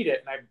socket, I need it.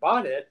 And I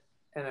bought it,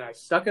 and then I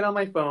stuck it on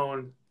my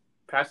phone,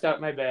 passed out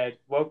in my bed,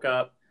 woke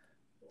up,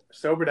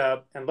 sobered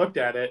up, and looked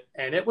at it,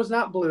 and it was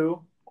not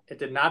blue. It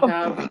did not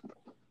have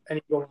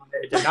any going on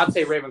there. It did not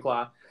say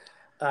Ravenclaw.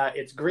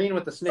 It's green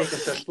with the snake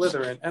and says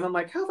Slytherin, and I'm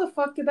like, how the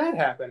fuck did that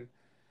happen?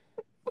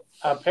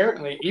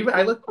 Apparently,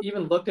 I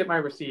looked at my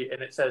receipt,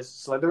 and it says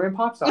Slytherin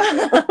pop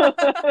socket.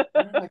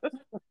 Like,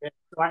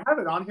 so I have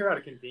it on here out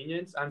of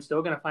convenience. I'm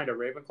still going to find a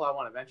Ravenclaw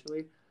one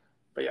eventually.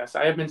 But yes,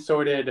 I have been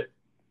sorted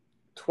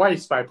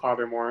twice by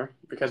Pottermore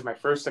because my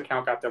first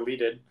account got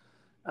deleted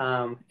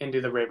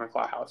into the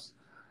Ravenclaw house.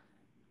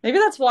 Maybe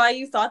that's why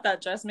you thought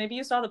that, Jess. Maybe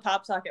you saw the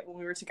pop socket when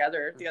we were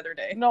together the other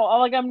day. No,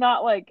 I'm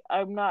not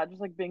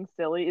just like being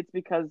silly. It's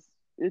because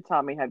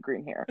Tommy had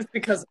green hair. It's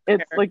because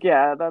it's hair. Like,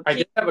 yeah, that's. I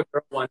did have a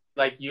girl once,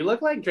 like, you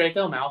look like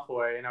Draco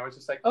Malfoy, and I was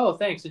just like, oh,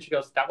 thanks. And she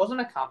goes, that wasn't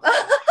a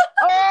compliment.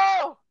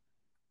 Oh!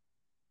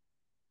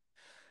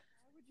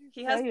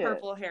 He has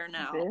purple hair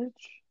now. Bitch.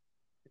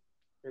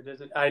 It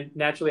doesn't. I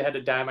naturally had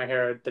to dye my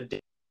hair the day.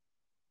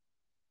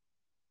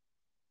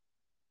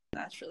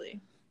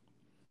 Naturally.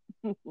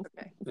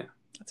 Okay. Yeah.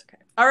 That's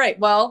okay. All right.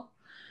 Well,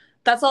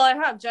 that's all I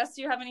have. Jess,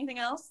 do you have anything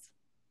else?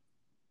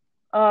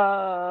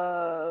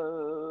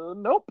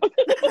 Nope.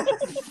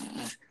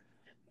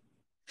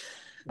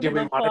 Do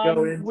we want to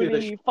go into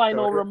the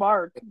final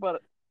remark?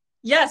 But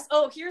yes.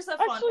 Oh, here's a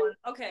fun one.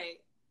 Okay,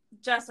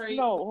 Jess, are you?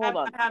 No, hold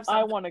on.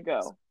 I want to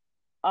go.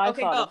 I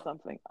thought of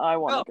something. I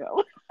want to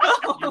go.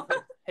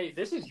 Hey,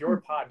 this is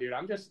your pod, dude.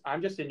 I'm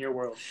just in your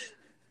world.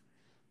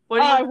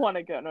 I want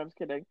to go. No, I'm just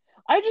kidding.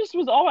 I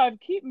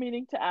keep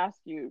meaning to ask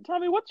you,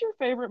 Tommy, what's your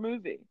favorite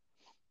movie?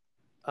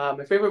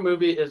 My favorite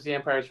movie is The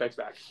Empire Strikes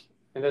Back.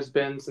 It has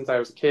been since I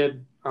was a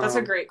kid. That's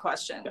a great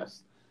question.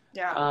 Yes.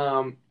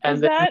 Yeah. And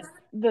is that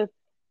the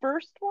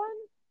first one?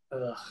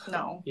 Ugh.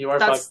 No.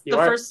 The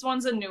first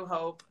one's A New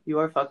Hope. You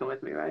are fucking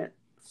with me, right?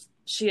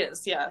 She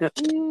is, yeah. Yep.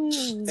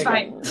 It's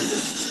fine.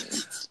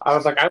 I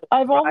was like, I will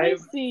I've only drive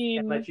and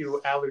seen. let you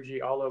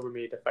allergy all over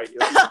me to fight you.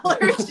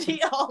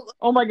 Allergy all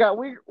Oh my god,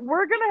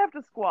 we're gonna have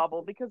to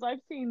squabble because I've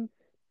seen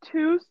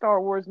 2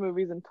 Star Wars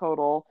movies in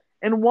total,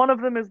 and one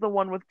of them is the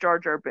one with Jar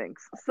Jar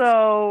Binks.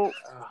 So,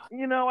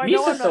 you know, I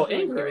know I'm Misa's so not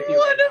doing angry great. with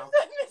you right now.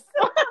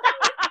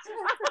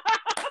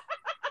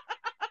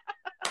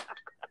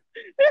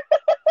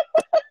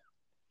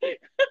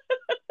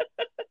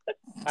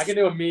 I can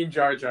do a mean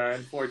Jar Jar,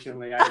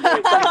 unfortunately.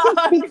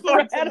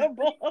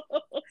 Incredible.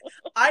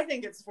 I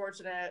think it's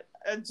fortunate.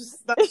 That's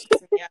just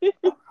me.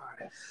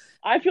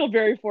 I feel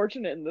very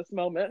fortunate in this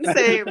moment.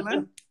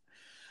 Same.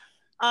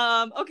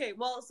 Okay,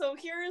 well, so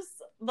here's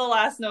the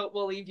last note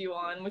we'll leave you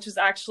on, which is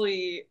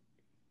actually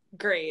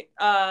great.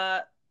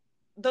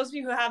 Those of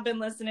you who have been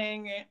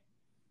listening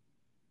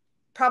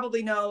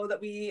probably know that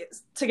we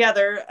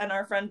together and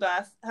our friend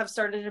Beth have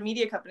started a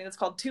media company that's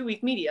called 2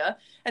 Week Media,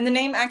 and the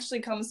name actually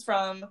comes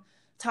from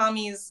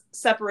Tommy's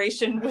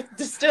separation with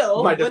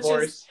Distill, My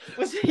divorce.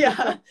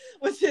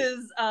 which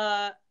is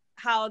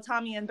how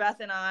Tommy and Beth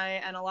and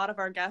I and a lot of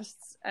our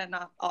guests and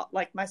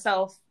like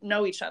myself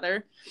know each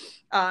other,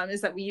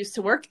 is that we used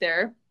to work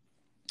there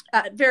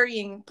at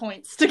varying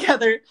points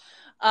together.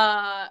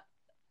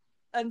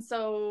 And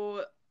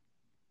so,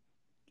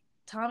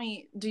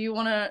 Tommy, do you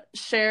want to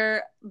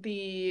share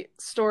the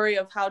story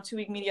of how 2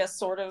 Week Media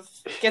sort of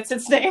gets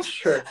its name?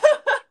 Sure.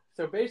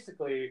 So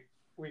basically,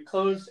 we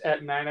closed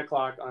at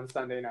 9:00 on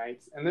Sunday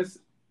nights, and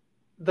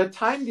the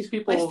time these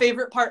people. My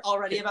favorite part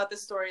already about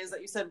this story is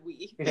that you said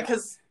we,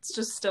 because it's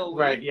just still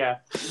we. Right. Yeah.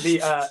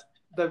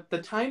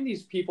 The time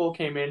these people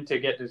came in to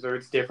get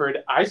desserts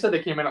differed. I said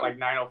they came in at like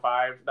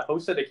 9:05. The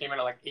host said they came in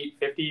at like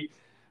 8:50.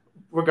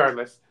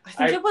 Regardless, I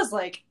think it was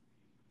like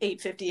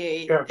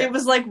 8:58. Okay. It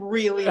was like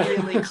really,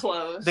 really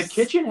close. The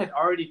kitchen had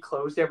already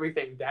closed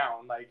everything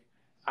down. Like,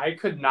 I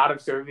could not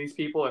have served these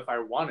people if I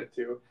wanted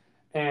to.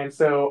 And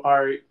so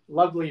our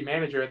lovely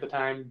manager at the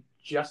time,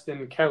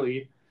 Justin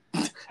Kelly,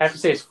 I have to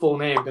say his full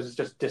name because it's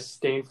just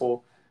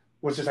disdainful,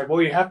 was just like,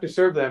 well, you have to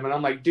serve them. And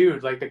I'm like,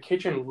 dude, like the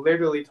kitchen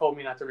literally told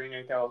me not to bring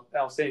anything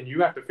else in.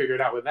 You have to figure it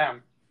out with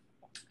them.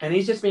 And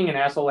he's just being an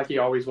asshole like he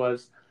always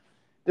was.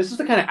 This is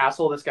the kind of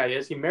asshole this guy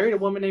is. He married a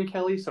woman named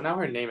Kelly, so now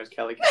her name is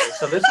Kelly Kelly.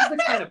 So this is the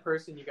kind of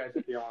person you guys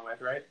are dealing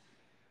with, right?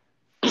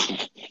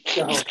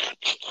 So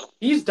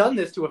he's done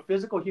this to a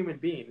physical human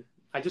being.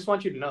 I just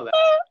want you to know that.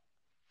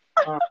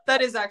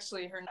 That is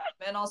actually her name,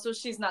 and also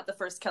she's not the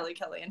first Kelly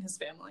Kelly in his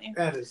family.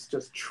 That is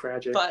just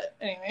tragic. But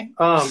anyway.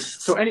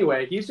 So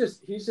anyway, he's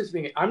just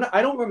being.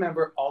 I don't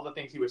remember all the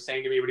things he was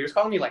saying to me, but he was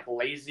calling me like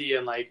lazy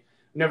and like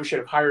never should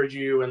have hired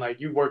you, and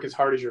like you work as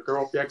hard as your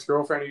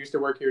ex-girlfriend who used to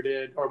work here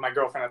did, or my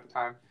girlfriend at the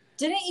time.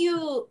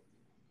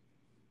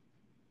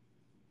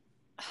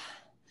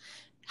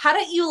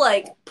 Hadn't you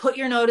like put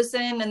your notice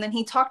in and then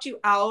he talked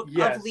you out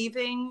of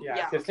leaving?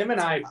 Yeah, because him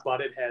and I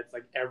butted heads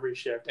like every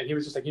shift, and he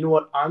was just like, you know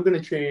what, I'm gonna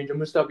change. I'm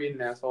gonna stop being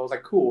an asshole. I was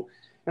like, cool.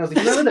 And I was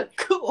like, you remember that?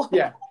 Cool.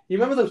 Yeah, you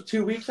remember those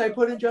 2 weeks I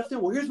put in,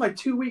 Justin? Well, here's my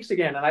 2 weeks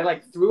again, and I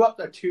like threw up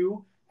a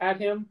 2 at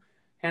him.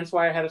 Hence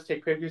why I had us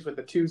take pictures with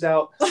the 2s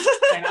out.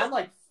 And I'm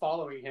like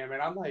following him,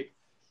 and I'm like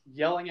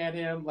yelling at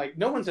him. Like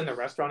no one's in the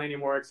restaurant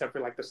anymore except for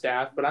like the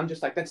staff, but I'm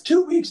just like, that's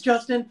 2 weeks,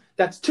 Justin.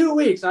 That's 2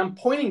 weeks. And I'm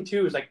pointing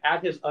 2s like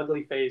at his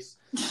ugly face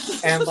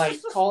and like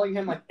calling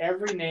him like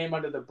every name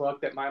under the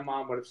book that my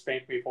mom would have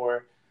spanked me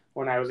for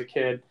when I was a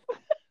kid.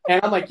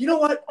 And I'm like, you know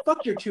what?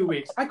 Fuck your 2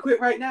 weeks. I quit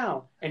right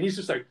now. And he's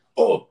just like,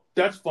 oh,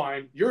 that's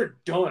fine. You're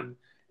done.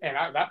 And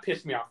that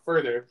pissed me off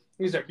further.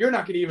 He's like, you're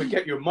not going to even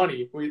get your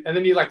money. And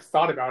then he like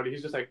thought about it.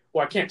 He's just like,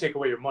 well, I can't take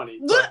away your money.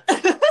 Well,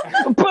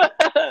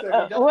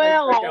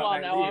 hold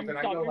on now. I'm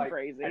talking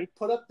crazy. I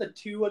put up the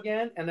 2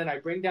 again, and then I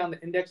bring down the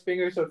index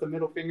finger, so it's the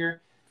middle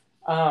finger.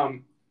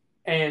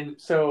 And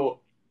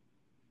so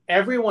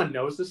everyone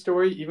knows the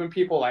story, even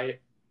people I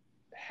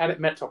hadn't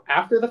met till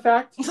after the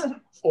fact,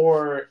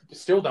 or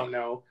still don't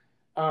know.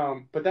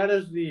 But that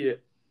is the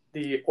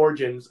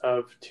origins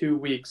of 2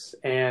 weeks.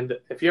 And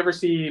if you ever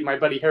see my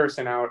buddy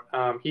Harrison out,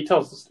 he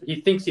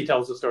thinks he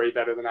tells the story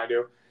better than I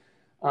do.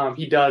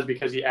 He does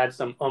because he adds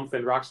some oomph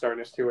and rock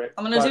starness to it.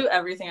 I'm going to do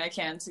everything I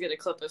can to get a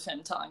clip of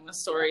him telling the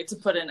story to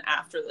put in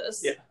after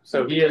this. Yeah,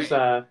 so he is,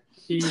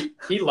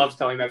 he loves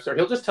telling that story.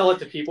 He'll just tell it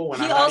to people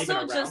when I'm not even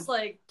around. He also just,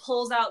 like,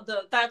 pulls out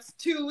that's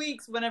 2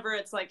 weeks whenever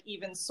it's, like,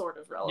 even sort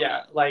of relevant.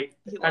 Yeah, like,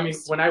 I mean,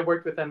 when I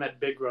worked with them at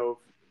Big Grove,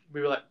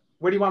 we were like,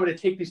 where do you want me to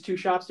take these 2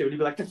 shots to? And he'd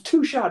be like, that's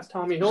 2 shots,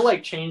 Tommy. He'll,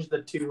 like, change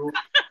the 2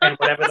 and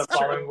whatever the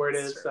following word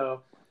is. True.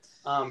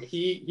 So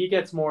he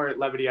gets more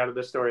levity out of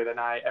this story than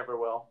I ever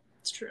will.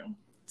 It's true.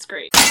 It's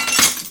great.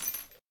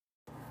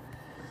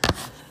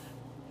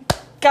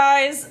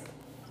 Guys,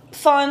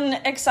 fun,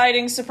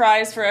 exciting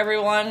surprise for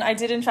everyone. I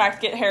did, in fact,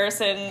 get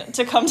Harrison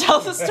to come tell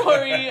the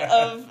story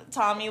of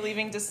Tommy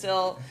leaving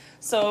Distill.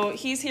 So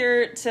he's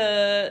here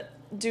to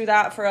do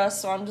that for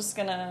us, so I'm just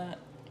going to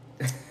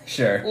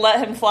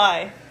let him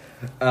fly.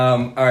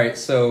 All right,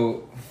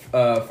 so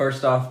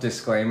first off,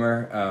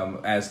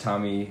 disclaimer, as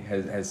Tommy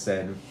has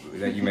said,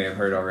 that you may have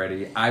heard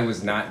already, I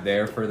was not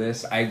there for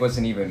this. I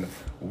wasn't even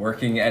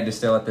working at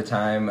Distill at the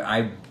time.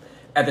 I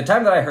at the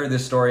time that I heard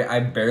this story, I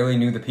barely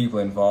knew the people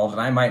involved,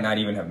 and I might not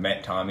even have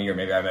met Tommy, or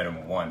maybe I met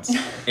him once.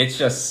 It's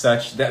just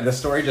such that the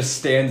story just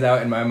stands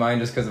out in my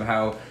mind just because of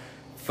how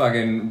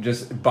fucking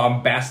just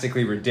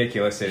bombastically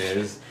ridiculous it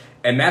is.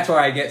 And that's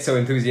why I get so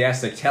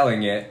enthusiastic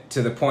telling it,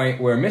 to the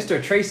point where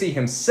Mr. Tracy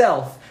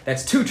himself,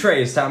 that's 2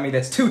 trays, Tommy,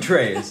 that's 2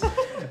 trays,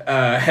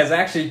 has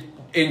actually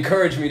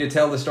encouraged me to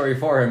tell the story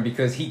for him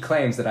because he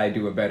claims that I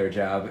do a better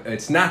job.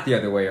 It's not the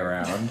other way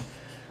around,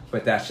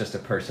 but that's just a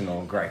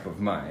personal gripe of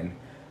mine.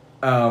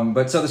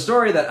 But so the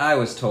story that I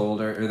was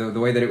told, or the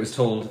way that it was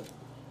told,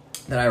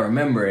 that I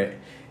remember it,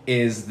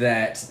 is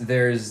that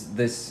there's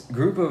this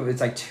group of,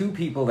 it's like 2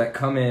 people that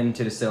come in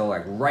to distill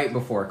like right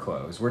before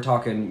close. We're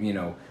talking, you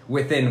know,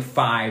 within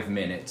 5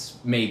 minutes,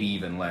 maybe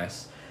even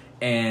less.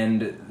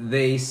 And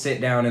they sit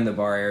down in the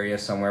bar area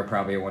somewhere,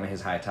 probably at one of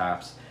his high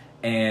tops.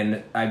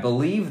 And I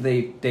believe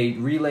they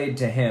relayed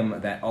to him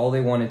that all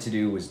they wanted to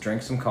do was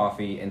drink some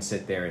coffee and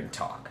sit there and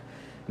talk.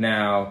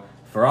 Now,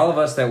 for all of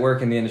us that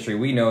work in the industry,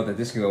 we know that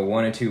this can go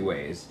one of 2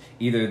 ways.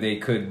 Either they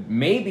could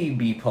maybe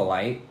be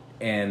polite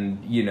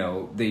and, you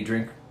know, they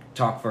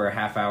talk for a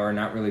half hour,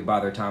 not really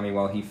bother Tommy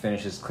while he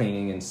finishes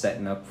cleaning and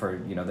setting up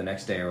for, you know, the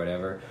next day or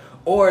whatever.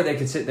 Or they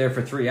could sit there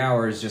for 3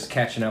 hours just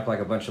catching up like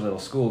a bunch of little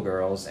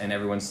schoolgirls and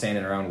everyone's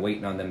standing around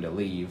waiting on them to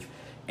leave.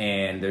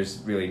 And there's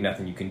really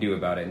nothing you can do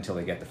about it until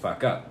they get the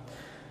fuck up.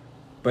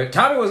 But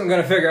Tommy wasn't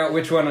going to figure out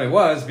which one it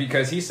was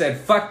because he said,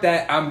 fuck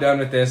that, I'm done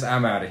with this,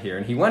 I'm out of here.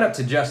 And he went up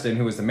to Justin,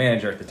 who was the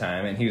manager at the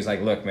time, and he was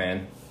like, look,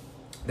 man,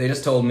 they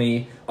just told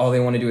me all they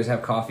want to do is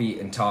have coffee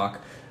and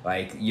talk.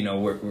 Like, you know,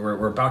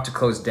 we're about to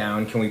close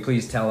down. Can we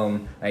please tell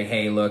them, like,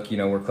 hey, look, you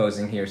know, we're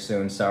closing here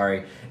soon,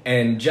 sorry.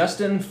 And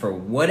Justin, for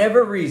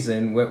whatever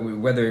reason,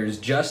 whether it's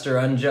just or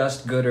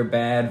unjust, good or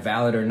bad,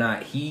 valid or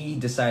not, he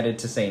decided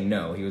to say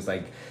no. He was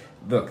like,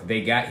 look,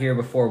 they got here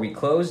before we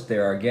closed.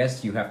 They're our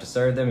guests. You have to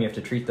serve them. You have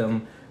to treat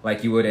them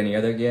like you would any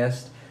other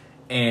guest.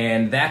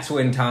 And that's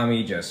when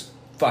Tommy just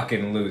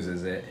fucking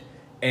loses it.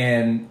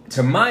 And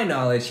to my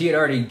knowledge, he had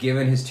already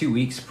given his 2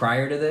 weeks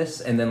prior to this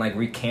and then, like,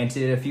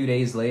 recanted it a few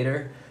days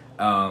later.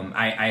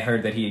 I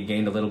heard that he had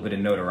gained a little bit of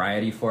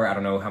notoriety for it. I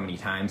don't know how many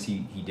times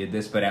he did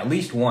this, but at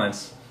least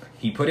once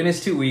he put in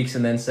his 2 weeks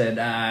and then said,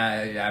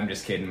 I'm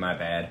just kidding, my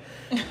bad.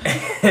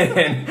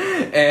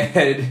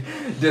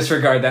 and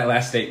disregard that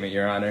last statement,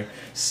 Your Honor.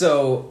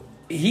 So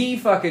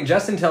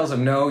Justin tells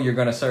him, no, you're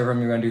going to serve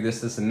him, you're going to do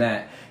this, this, and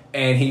that.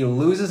 And he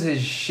loses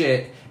his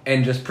shit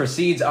and just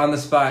proceeds on the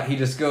spot. He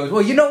just goes,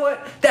 well, you know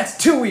what? That's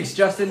 2 weeks,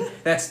 Justin.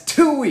 That's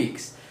 2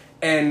 weeks.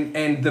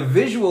 And the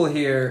visual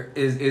here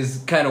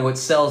is kind of what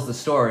sells the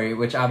story,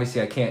 which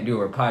obviously I can't do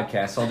over a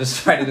podcast, so I'll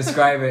just try to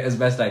describe it as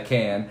best I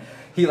can.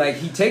 He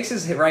takes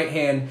his right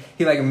hand,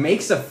 he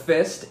makes a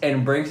fist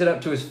and brings it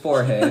up to his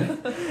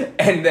forehead,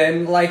 and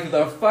then like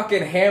the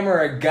fucking hammer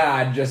of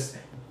God just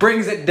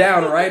brings it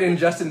down right in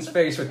Justin's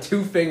face with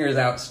 2 fingers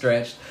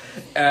outstretched.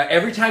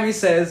 Every time he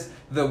says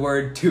the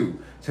word 2.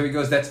 So he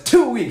goes, that's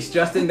 2 weeks,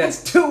 Justin,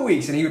 that's 2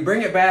 weeks. And he would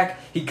bring it back,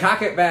 he'd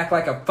cock it back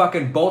like a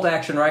fucking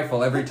bolt-action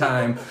rifle every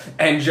time,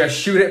 and just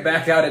shoot it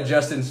back out at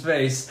Justin's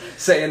face,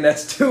 saying,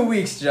 that's 2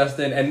 weeks,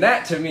 Justin. And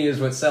that, to me, is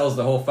what sells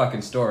the whole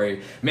fucking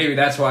story. Maybe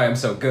that's why I'm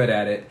so good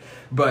at it.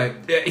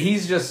 But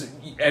he's just,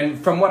 and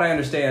from what I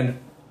understand,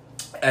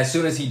 as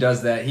soon as he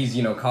does that, he's,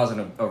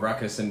 causing a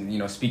ruckus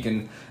and,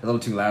 speaking a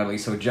little too loudly.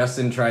 So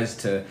Justin tries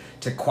to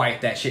quiet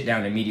that shit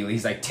down immediately.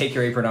 He's like, take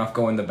your apron off,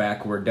 go in the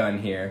back, we're done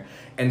here.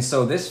 And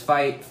so this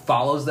fight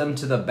follows them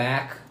to the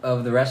back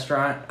of the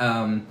restaurant,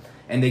 and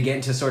they get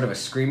into sort of a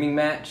screaming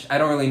match. I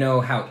don't really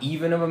know how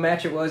even of a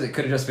match it was. It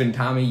could have just been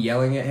Tommy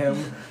yelling at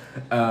him.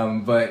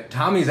 But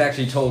Tommy's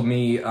actually told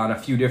me on a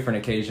few different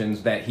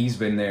occasions that he's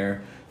been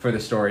there for the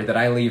story, that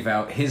I leave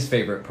out his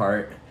favorite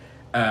part,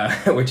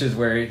 which is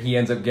where he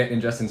ends up getting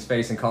in Justin's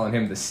face and calling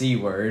him the C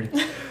word.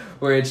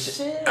 Which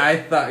shit. I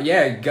thought,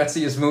 yeah,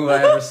 gutsiest move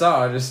I ever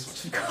saw.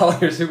 Just call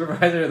your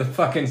supervisor the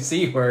fucking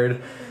C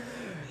word.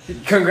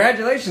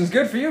 Congratulations,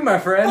 good for you, my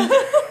friend.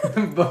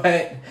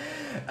 But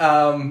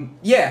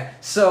yeah,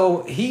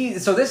 so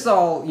this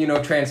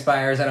all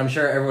transpires, and I'm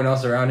sure everyone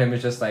else around him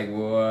is just like,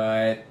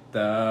 what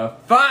the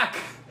fuck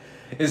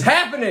is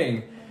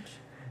happening?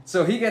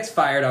 So he gets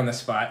fired on the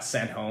spot,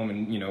 sent home,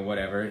 and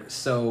whatever.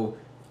 So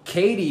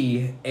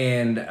Katie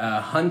and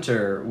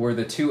Hunter were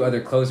the 2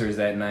 other closers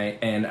that night,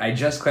 and I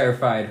just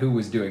clarified who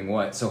was doing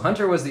what. So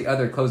Hunter was the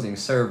other closing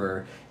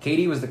server,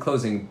 Katie was the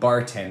closing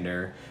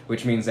bartender,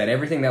 which means that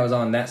everything that was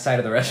on that side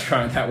of the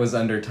restaurant that was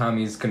under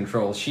Tommy's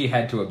control, she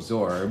had to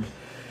absorb.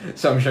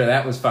 So I'm sure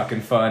that was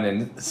fucking fun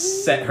and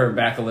set her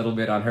back a little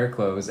bit on her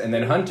close. And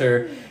then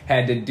Hunter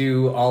had to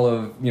do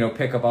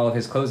pick up all of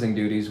his closing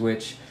duties,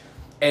 which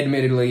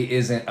admittedly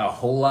isn't a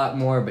whole lot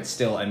more, but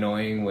still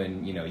annoying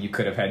when, you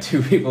could have had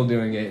 2 people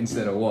doing it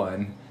instead of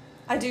 1.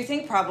 I do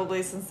think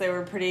probably since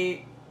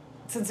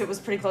it was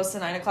pretty close to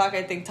 9 o'clock,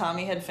 I think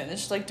Tommy had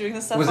finished doing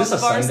the stuff on the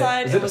bar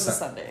side. It was a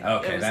Sunday.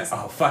 Okay,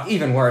 oh fuck,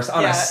 even worse.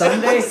 On a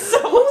Sunday? Who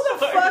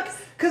the fuck?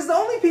 Because the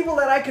only people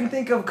that I can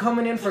think of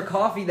coming in for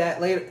coffee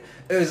that late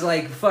is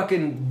like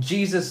fucking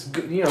Jesus,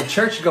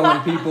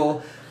 church-going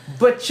people.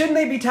 But shouldn't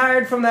they be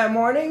tired from that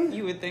morning?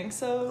 You would think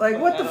so. Like,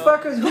 what the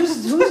fuck is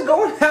who's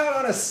going out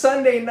on a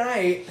Sunday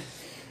night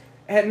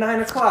at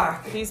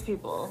 9:00? These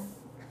people.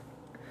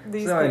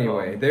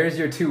 Anyway, there's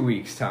your 2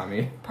 weeks,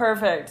 Tommy.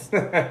 Perfect.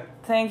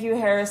 Thank you,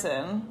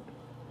 Harrison.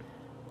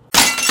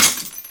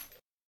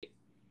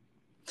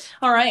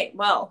 All right.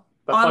 Well,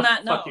 But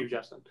that note, fuck you,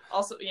 Justin.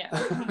 Also, yeah.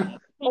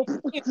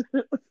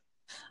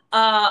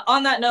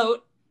 On that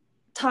note,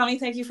 Tommy,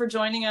 thank you for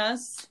joining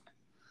us.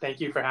 Thank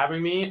you for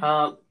having me.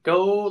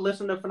 Go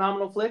listen to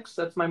Phenomenal Flicks.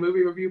 That's my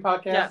movie review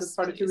podcast. Yes, it's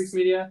part of please. 2 Weeks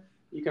Media.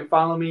 You can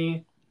follow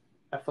me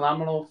at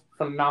Phenomenal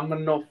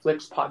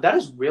Flicks Pod. That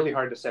is really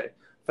hard to say.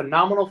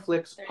 Phenomenal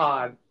Flicks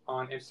Pod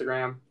on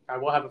Instagram. I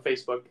will have a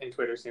Facebook and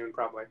Twitter soon,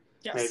 probably.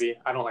 Yes. Maybe.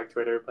 I don't like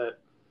Twitter, but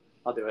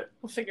I'll do it.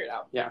 We'll figure it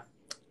out. Yeah.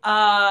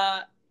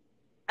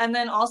 And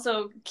then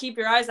also keep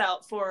your eyes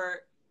out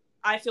for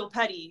I Feel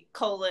Petty,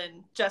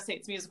 Jess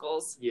Hates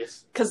Musicals.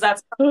 Yes. Because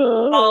that's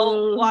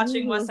all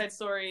watching West Side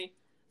Story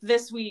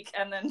this week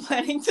and then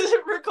planning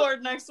to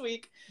record next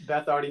week.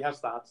 Beth already has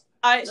thoughts.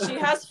 She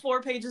has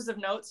 4 pages of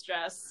notes,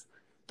 Jess.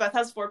 Beth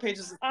has 4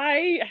 pages.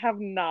 I have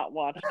not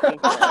watched it.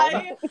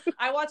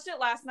 I watched it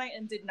last night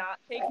and did not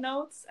take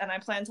notes, and I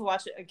plan to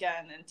watch it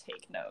again and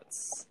take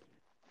notes.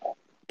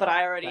 But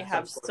I already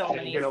have so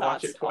many thoughts.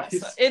 Watch it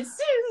twice.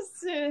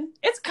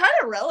 It's kind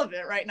of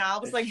relevant right now. I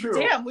was like, true.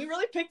 damn, we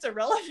really picked a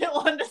relevant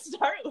one to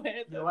start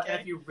with. You know what?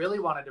 If you really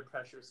want to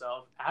depress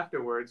yourself,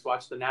 afterwards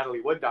watch the Natalie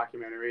Wood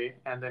documentary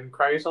and then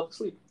cry yourself to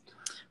sleep.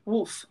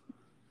 Woof.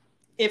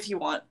 If you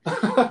want.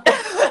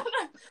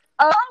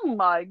 Oh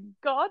my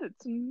god,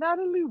 it's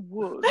Natalie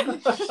Wood.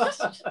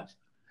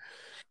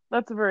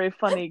 That's a very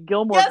funny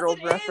Gilmore Yes, Girls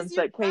it reference is.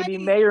 that You're Katie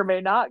right. may or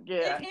may not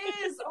get. It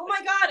is. Oh my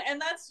god.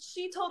 And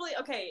she totally,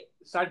 okay.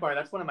 Sidebar,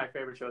 that's one of my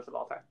favorite shows of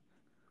all time.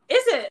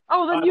 Is it?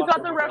 Oh, then I you love got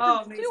the Gilmore Girls.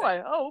 reference amazing. too,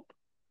 I hope.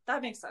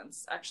 That makes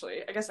sense,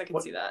 actually. I guess I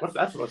can see that. What's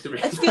that supposed to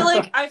be? I feel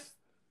like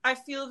I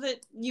feel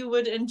that you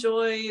would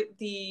enjoy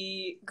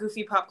the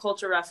goofy pop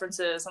culture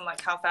references and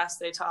like how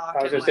fast they talk.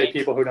 I was and, going to say like,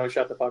 people who don't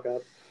shut the fuck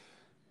up.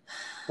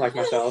 Like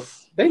myself.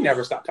 They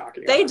never stop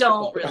talking. They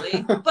don't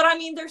really. But I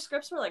mean, their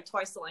scripts were like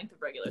twice the length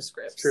of regular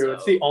scripts. True. So.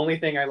 It's the only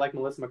thing I like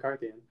Melissa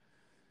McCarthy in.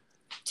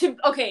 To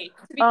be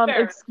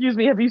fair. Excuse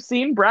me, have you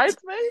seen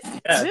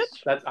Bridesmaids? Yes.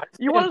 Bitch?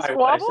 You wanna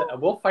squabble?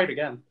 We'll fight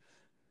again.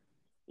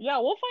 Yeah,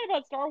 we'll fight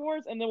about Star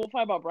Wars and then we'll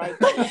fight about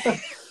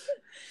Bridesmaids.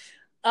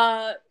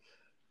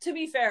 To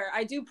be fair,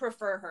 I do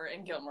prefer her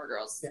in Gilmore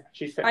Girls. Yeah,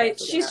 she's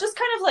fantastic. She's just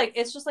kind of like,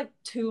 it's just like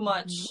too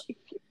much.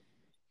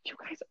 You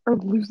guys are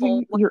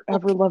losing your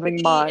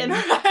ever-loving mind.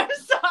 I'm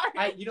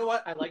sorry. You know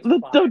what? I like The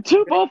Spy.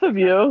 two, both of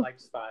you. I like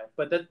Spy.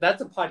 But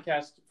that's a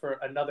podcast for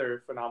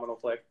another Phenomenal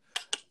Flick.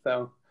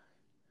 So.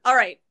 All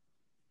right.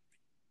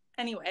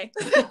 Anyway.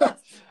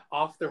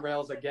 Off the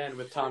rails again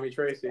with Tommy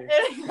Tracy.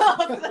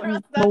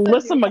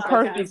 Melissa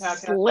McCarthy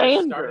Podcast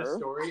slander. Start a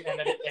story and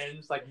then it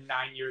ends like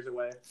 9 years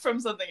away. From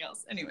something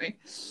else. Anyway.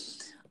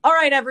 All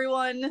right,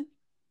 everyone.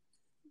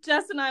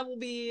 Jess and I will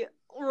be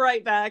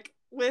right back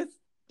with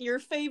your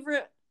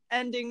favorite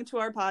ending to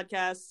our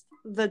podcast,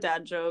 the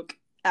dad joke,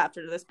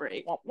 after this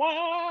break. Wah,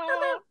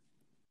 wah.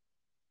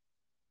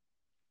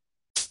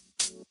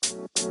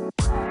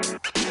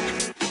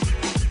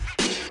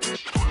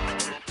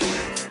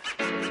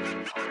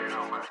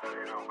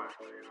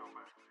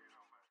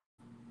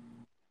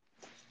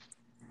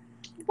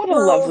 What a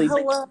lovely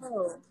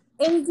hello.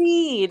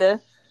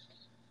 Indeed.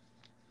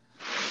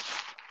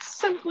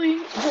 Simply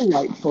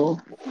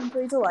delightful.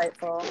 Simply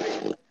delightful.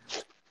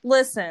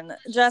 Listen,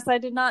 Jess, I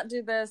did not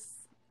do this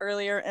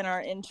earlier in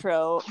our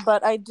intro,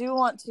 but I do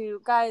want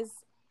to, guys,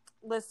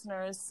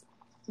 listeners,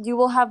 you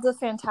will have the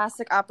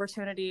fantastic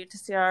opportunity to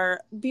see our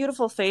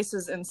beautiful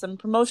faces in some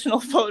promotional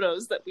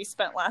photos that we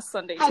spent last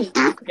Sunday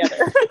taking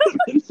together.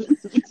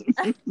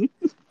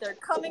 They're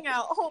coming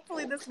out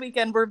hopefully this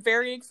weekend. We're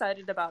very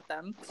excited about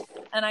them.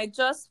 And I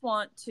just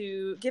want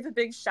to give a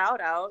big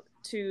shout out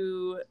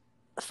to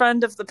a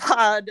friend of the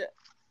pod,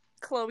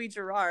 Chloe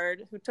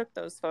Gerard, who took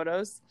those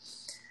photos.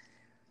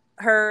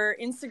 Her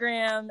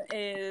Instagram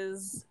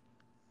is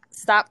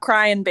Stop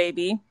Crying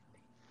Baby.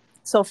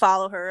 So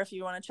follow her if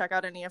you want to check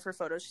out any of her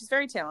photos. She's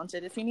very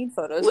talented. If you need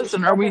photos,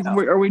 Listen, are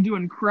we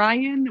doing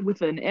crying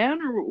with an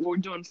N or we're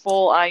doing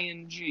full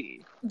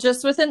ING?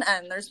 just with an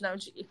N? There's no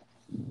G.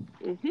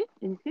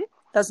 Mm-hmm.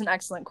 That's an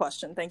excellent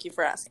question. Thank you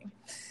for asking.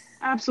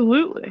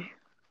 Absolutely.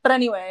 But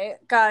anyway,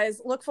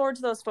 guys, look forward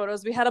to those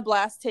photos. We had a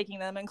blast taking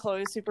them, and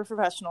Chloe's super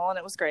professional, and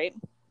it was great.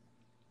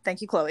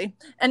 Thank you, Chloe.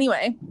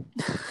 Anyway.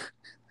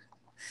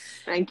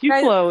 Thank you,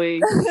 Guys, Chloe.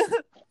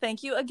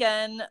 Thank you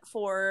again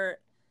for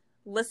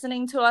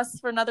listening to us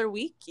for another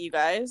week, you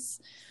guys.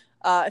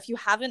 If you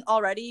haven't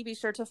already, be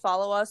sure to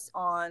follow us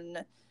on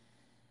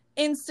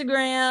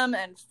Instagram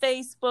and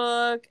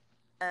Facebook,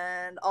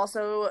 and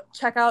also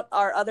check out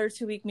our other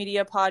 2 Week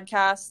Media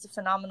podcast,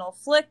 Phenomenal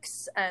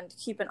Flicks, and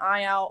keep an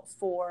eye out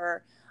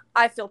for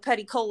I Feel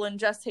Petty,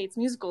 Jess Hates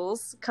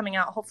Musicals, coming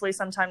out hopefully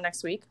sometime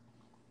next week.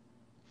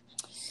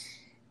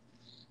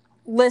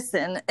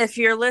 Listen, if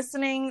you're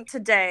listening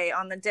today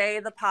on the day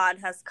the pod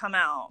has come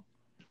out,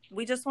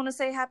 we just want to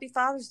say Happy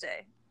Father's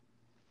Day.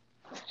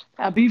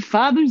 Happy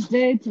Father's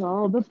Day to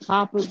all the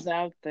papas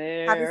out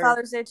there. Happy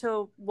Father's Day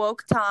to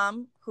Woke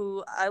Tom,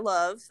 who I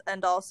love,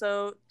 and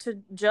also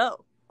to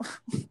Joe.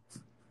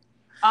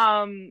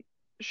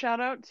 Shout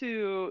out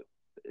to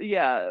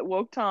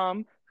Woke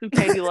Tom, who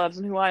Katie loves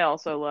and who I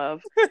also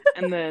love,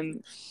 and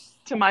then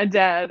to my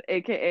dad,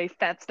 aka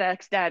Fat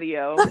Stacks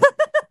Daddy-O,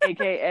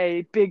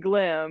 aka Big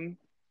Lim,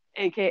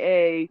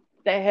 aka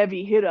the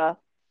Heavy Hitter,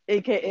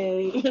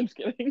 aka I'm just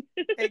kidding,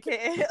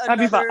 aka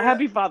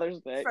Happy Father's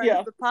Day. Friend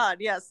of the pod.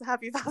 Yes,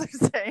 Happy Father's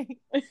Day.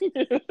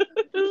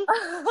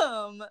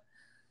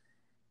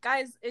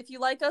 Guys, if you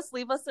like us,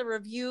 leave us a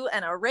review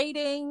and a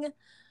rating.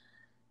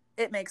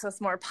 It makes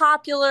us more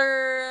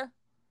popular.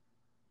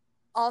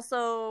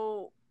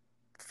 Also,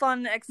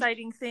 fun,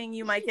 exciting thing,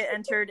 you might get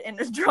entered in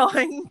a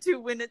drawing to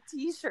win a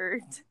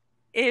t-shirt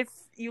if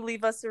you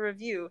leave us a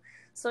review.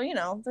 So,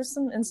 there's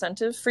some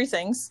incentive, free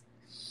things.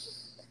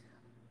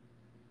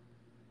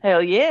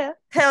 Hell yeah.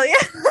 Hell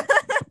yeah.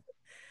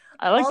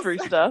 I like free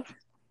stuff.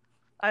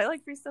 I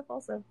like free stuff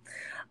also.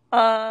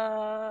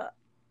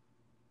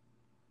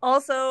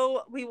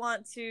 Also, we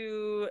want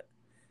to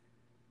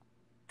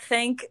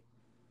thank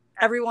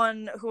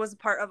everyone who was a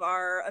part of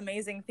our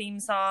amazing theme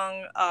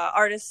song,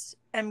 artist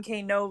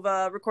MK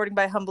Nova, recording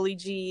by Humbly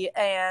G,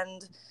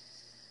 and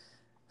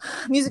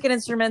music and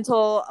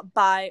instrumental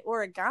by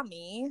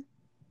Origami.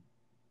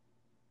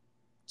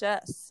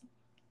 Jess,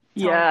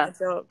 tell me a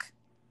joke.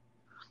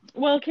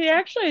 Well, okay,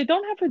 actually, I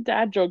don't have a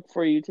dad joke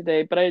for you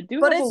today, but I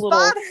do have a little.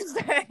 Father's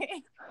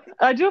Day.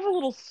 I do have a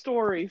little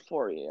story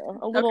for you.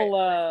 A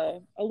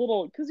little,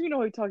 because we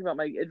talk about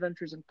my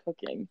adventures in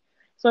cooking,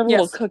 so I have a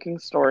little cooking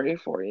story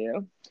for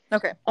you.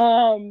 Okay.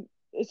 So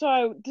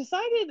I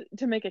decided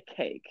to make a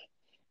cake,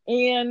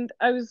 and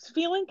I was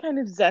feeling kind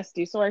of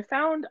zesty, so I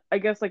found, I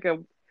guess, like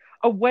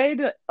a way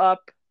to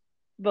up,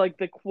 like,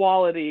 the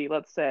quality,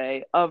 let's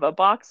say, of a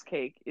box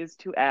cake is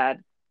to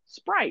add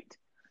Sprite.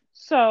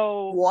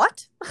 So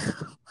what?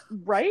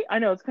 Right? I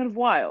know, it's kind of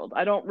wild.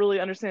 I don't really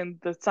understand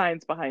the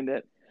science behind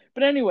it.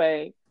 But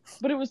anyway,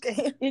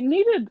 it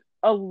needed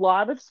a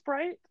lot of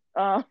Sprite,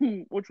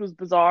 which was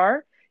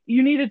bizarre.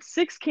 You needed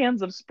 6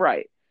 cans of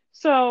Sprite.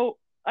 So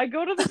I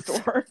go to the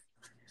store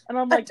and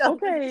I'm like,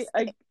 okay,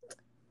 I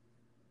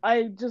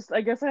guess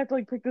I have to,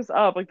 like, pick this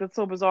up. Like, that's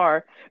so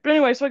bizarre. But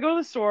anyway, so I go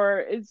to the store.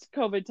 It's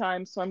COVID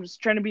time, so I'm just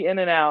trying to be in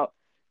and out.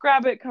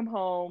 Grab it, come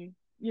home.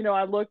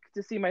 I look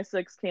to see my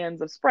 6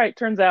 cans of Sprite.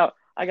 Turns out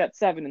I got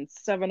 7 and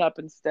 7-Up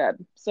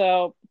instead.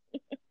 So,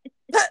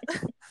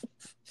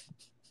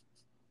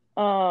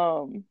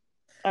 I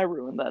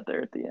ruined that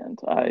there at the end.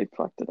 I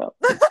fucked it up.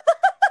 It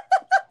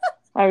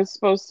was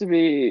supposed to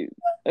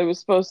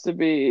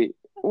be,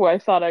 well, I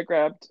thought I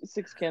grabbed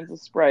 6 cans of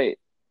Sprite,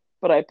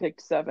 but I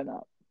picked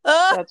 7-Up.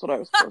 That's what I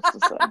was supposed to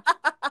say.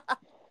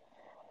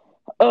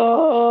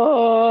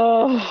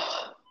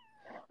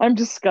 I'm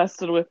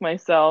disgusted with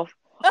myself.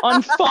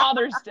 On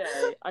Father's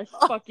Day, I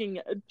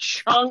fucking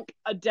chunk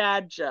a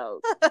dad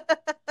joke.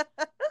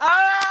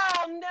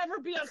 I'll never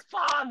be a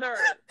father.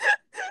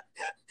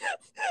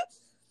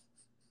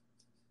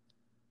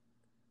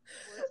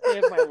 Worst day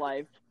of my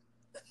life.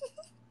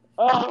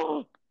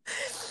 Oh,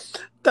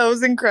 that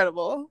was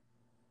incredible.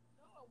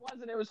 No, it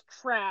wasn't. It was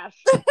trash.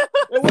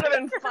 It would have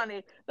been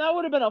funny. That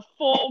would have been a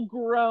full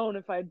groan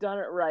if I'd done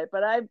it right,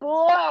 but I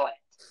blew it.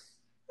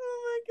 Oh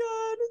my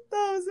god,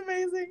 that was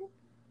amazing.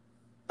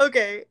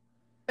 Okay.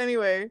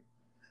 Anyway.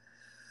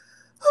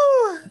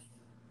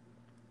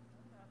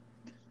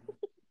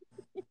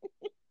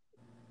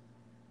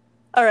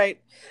 All right.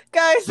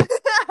 Guys,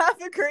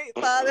 have a great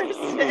Father's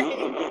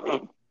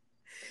Day.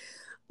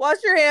 Wash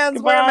your hands,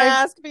 Goodbye. wear a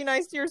mask, be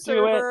nice to your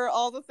server,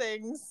 all the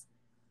things.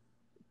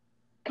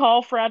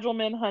 Call Fragile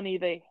Men honey,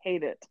 they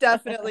hate it.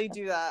 Definitely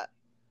do that.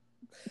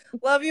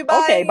 Love you,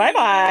 bye. Okay,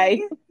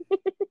 bye-bye.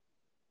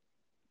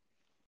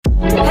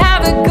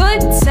 Have a good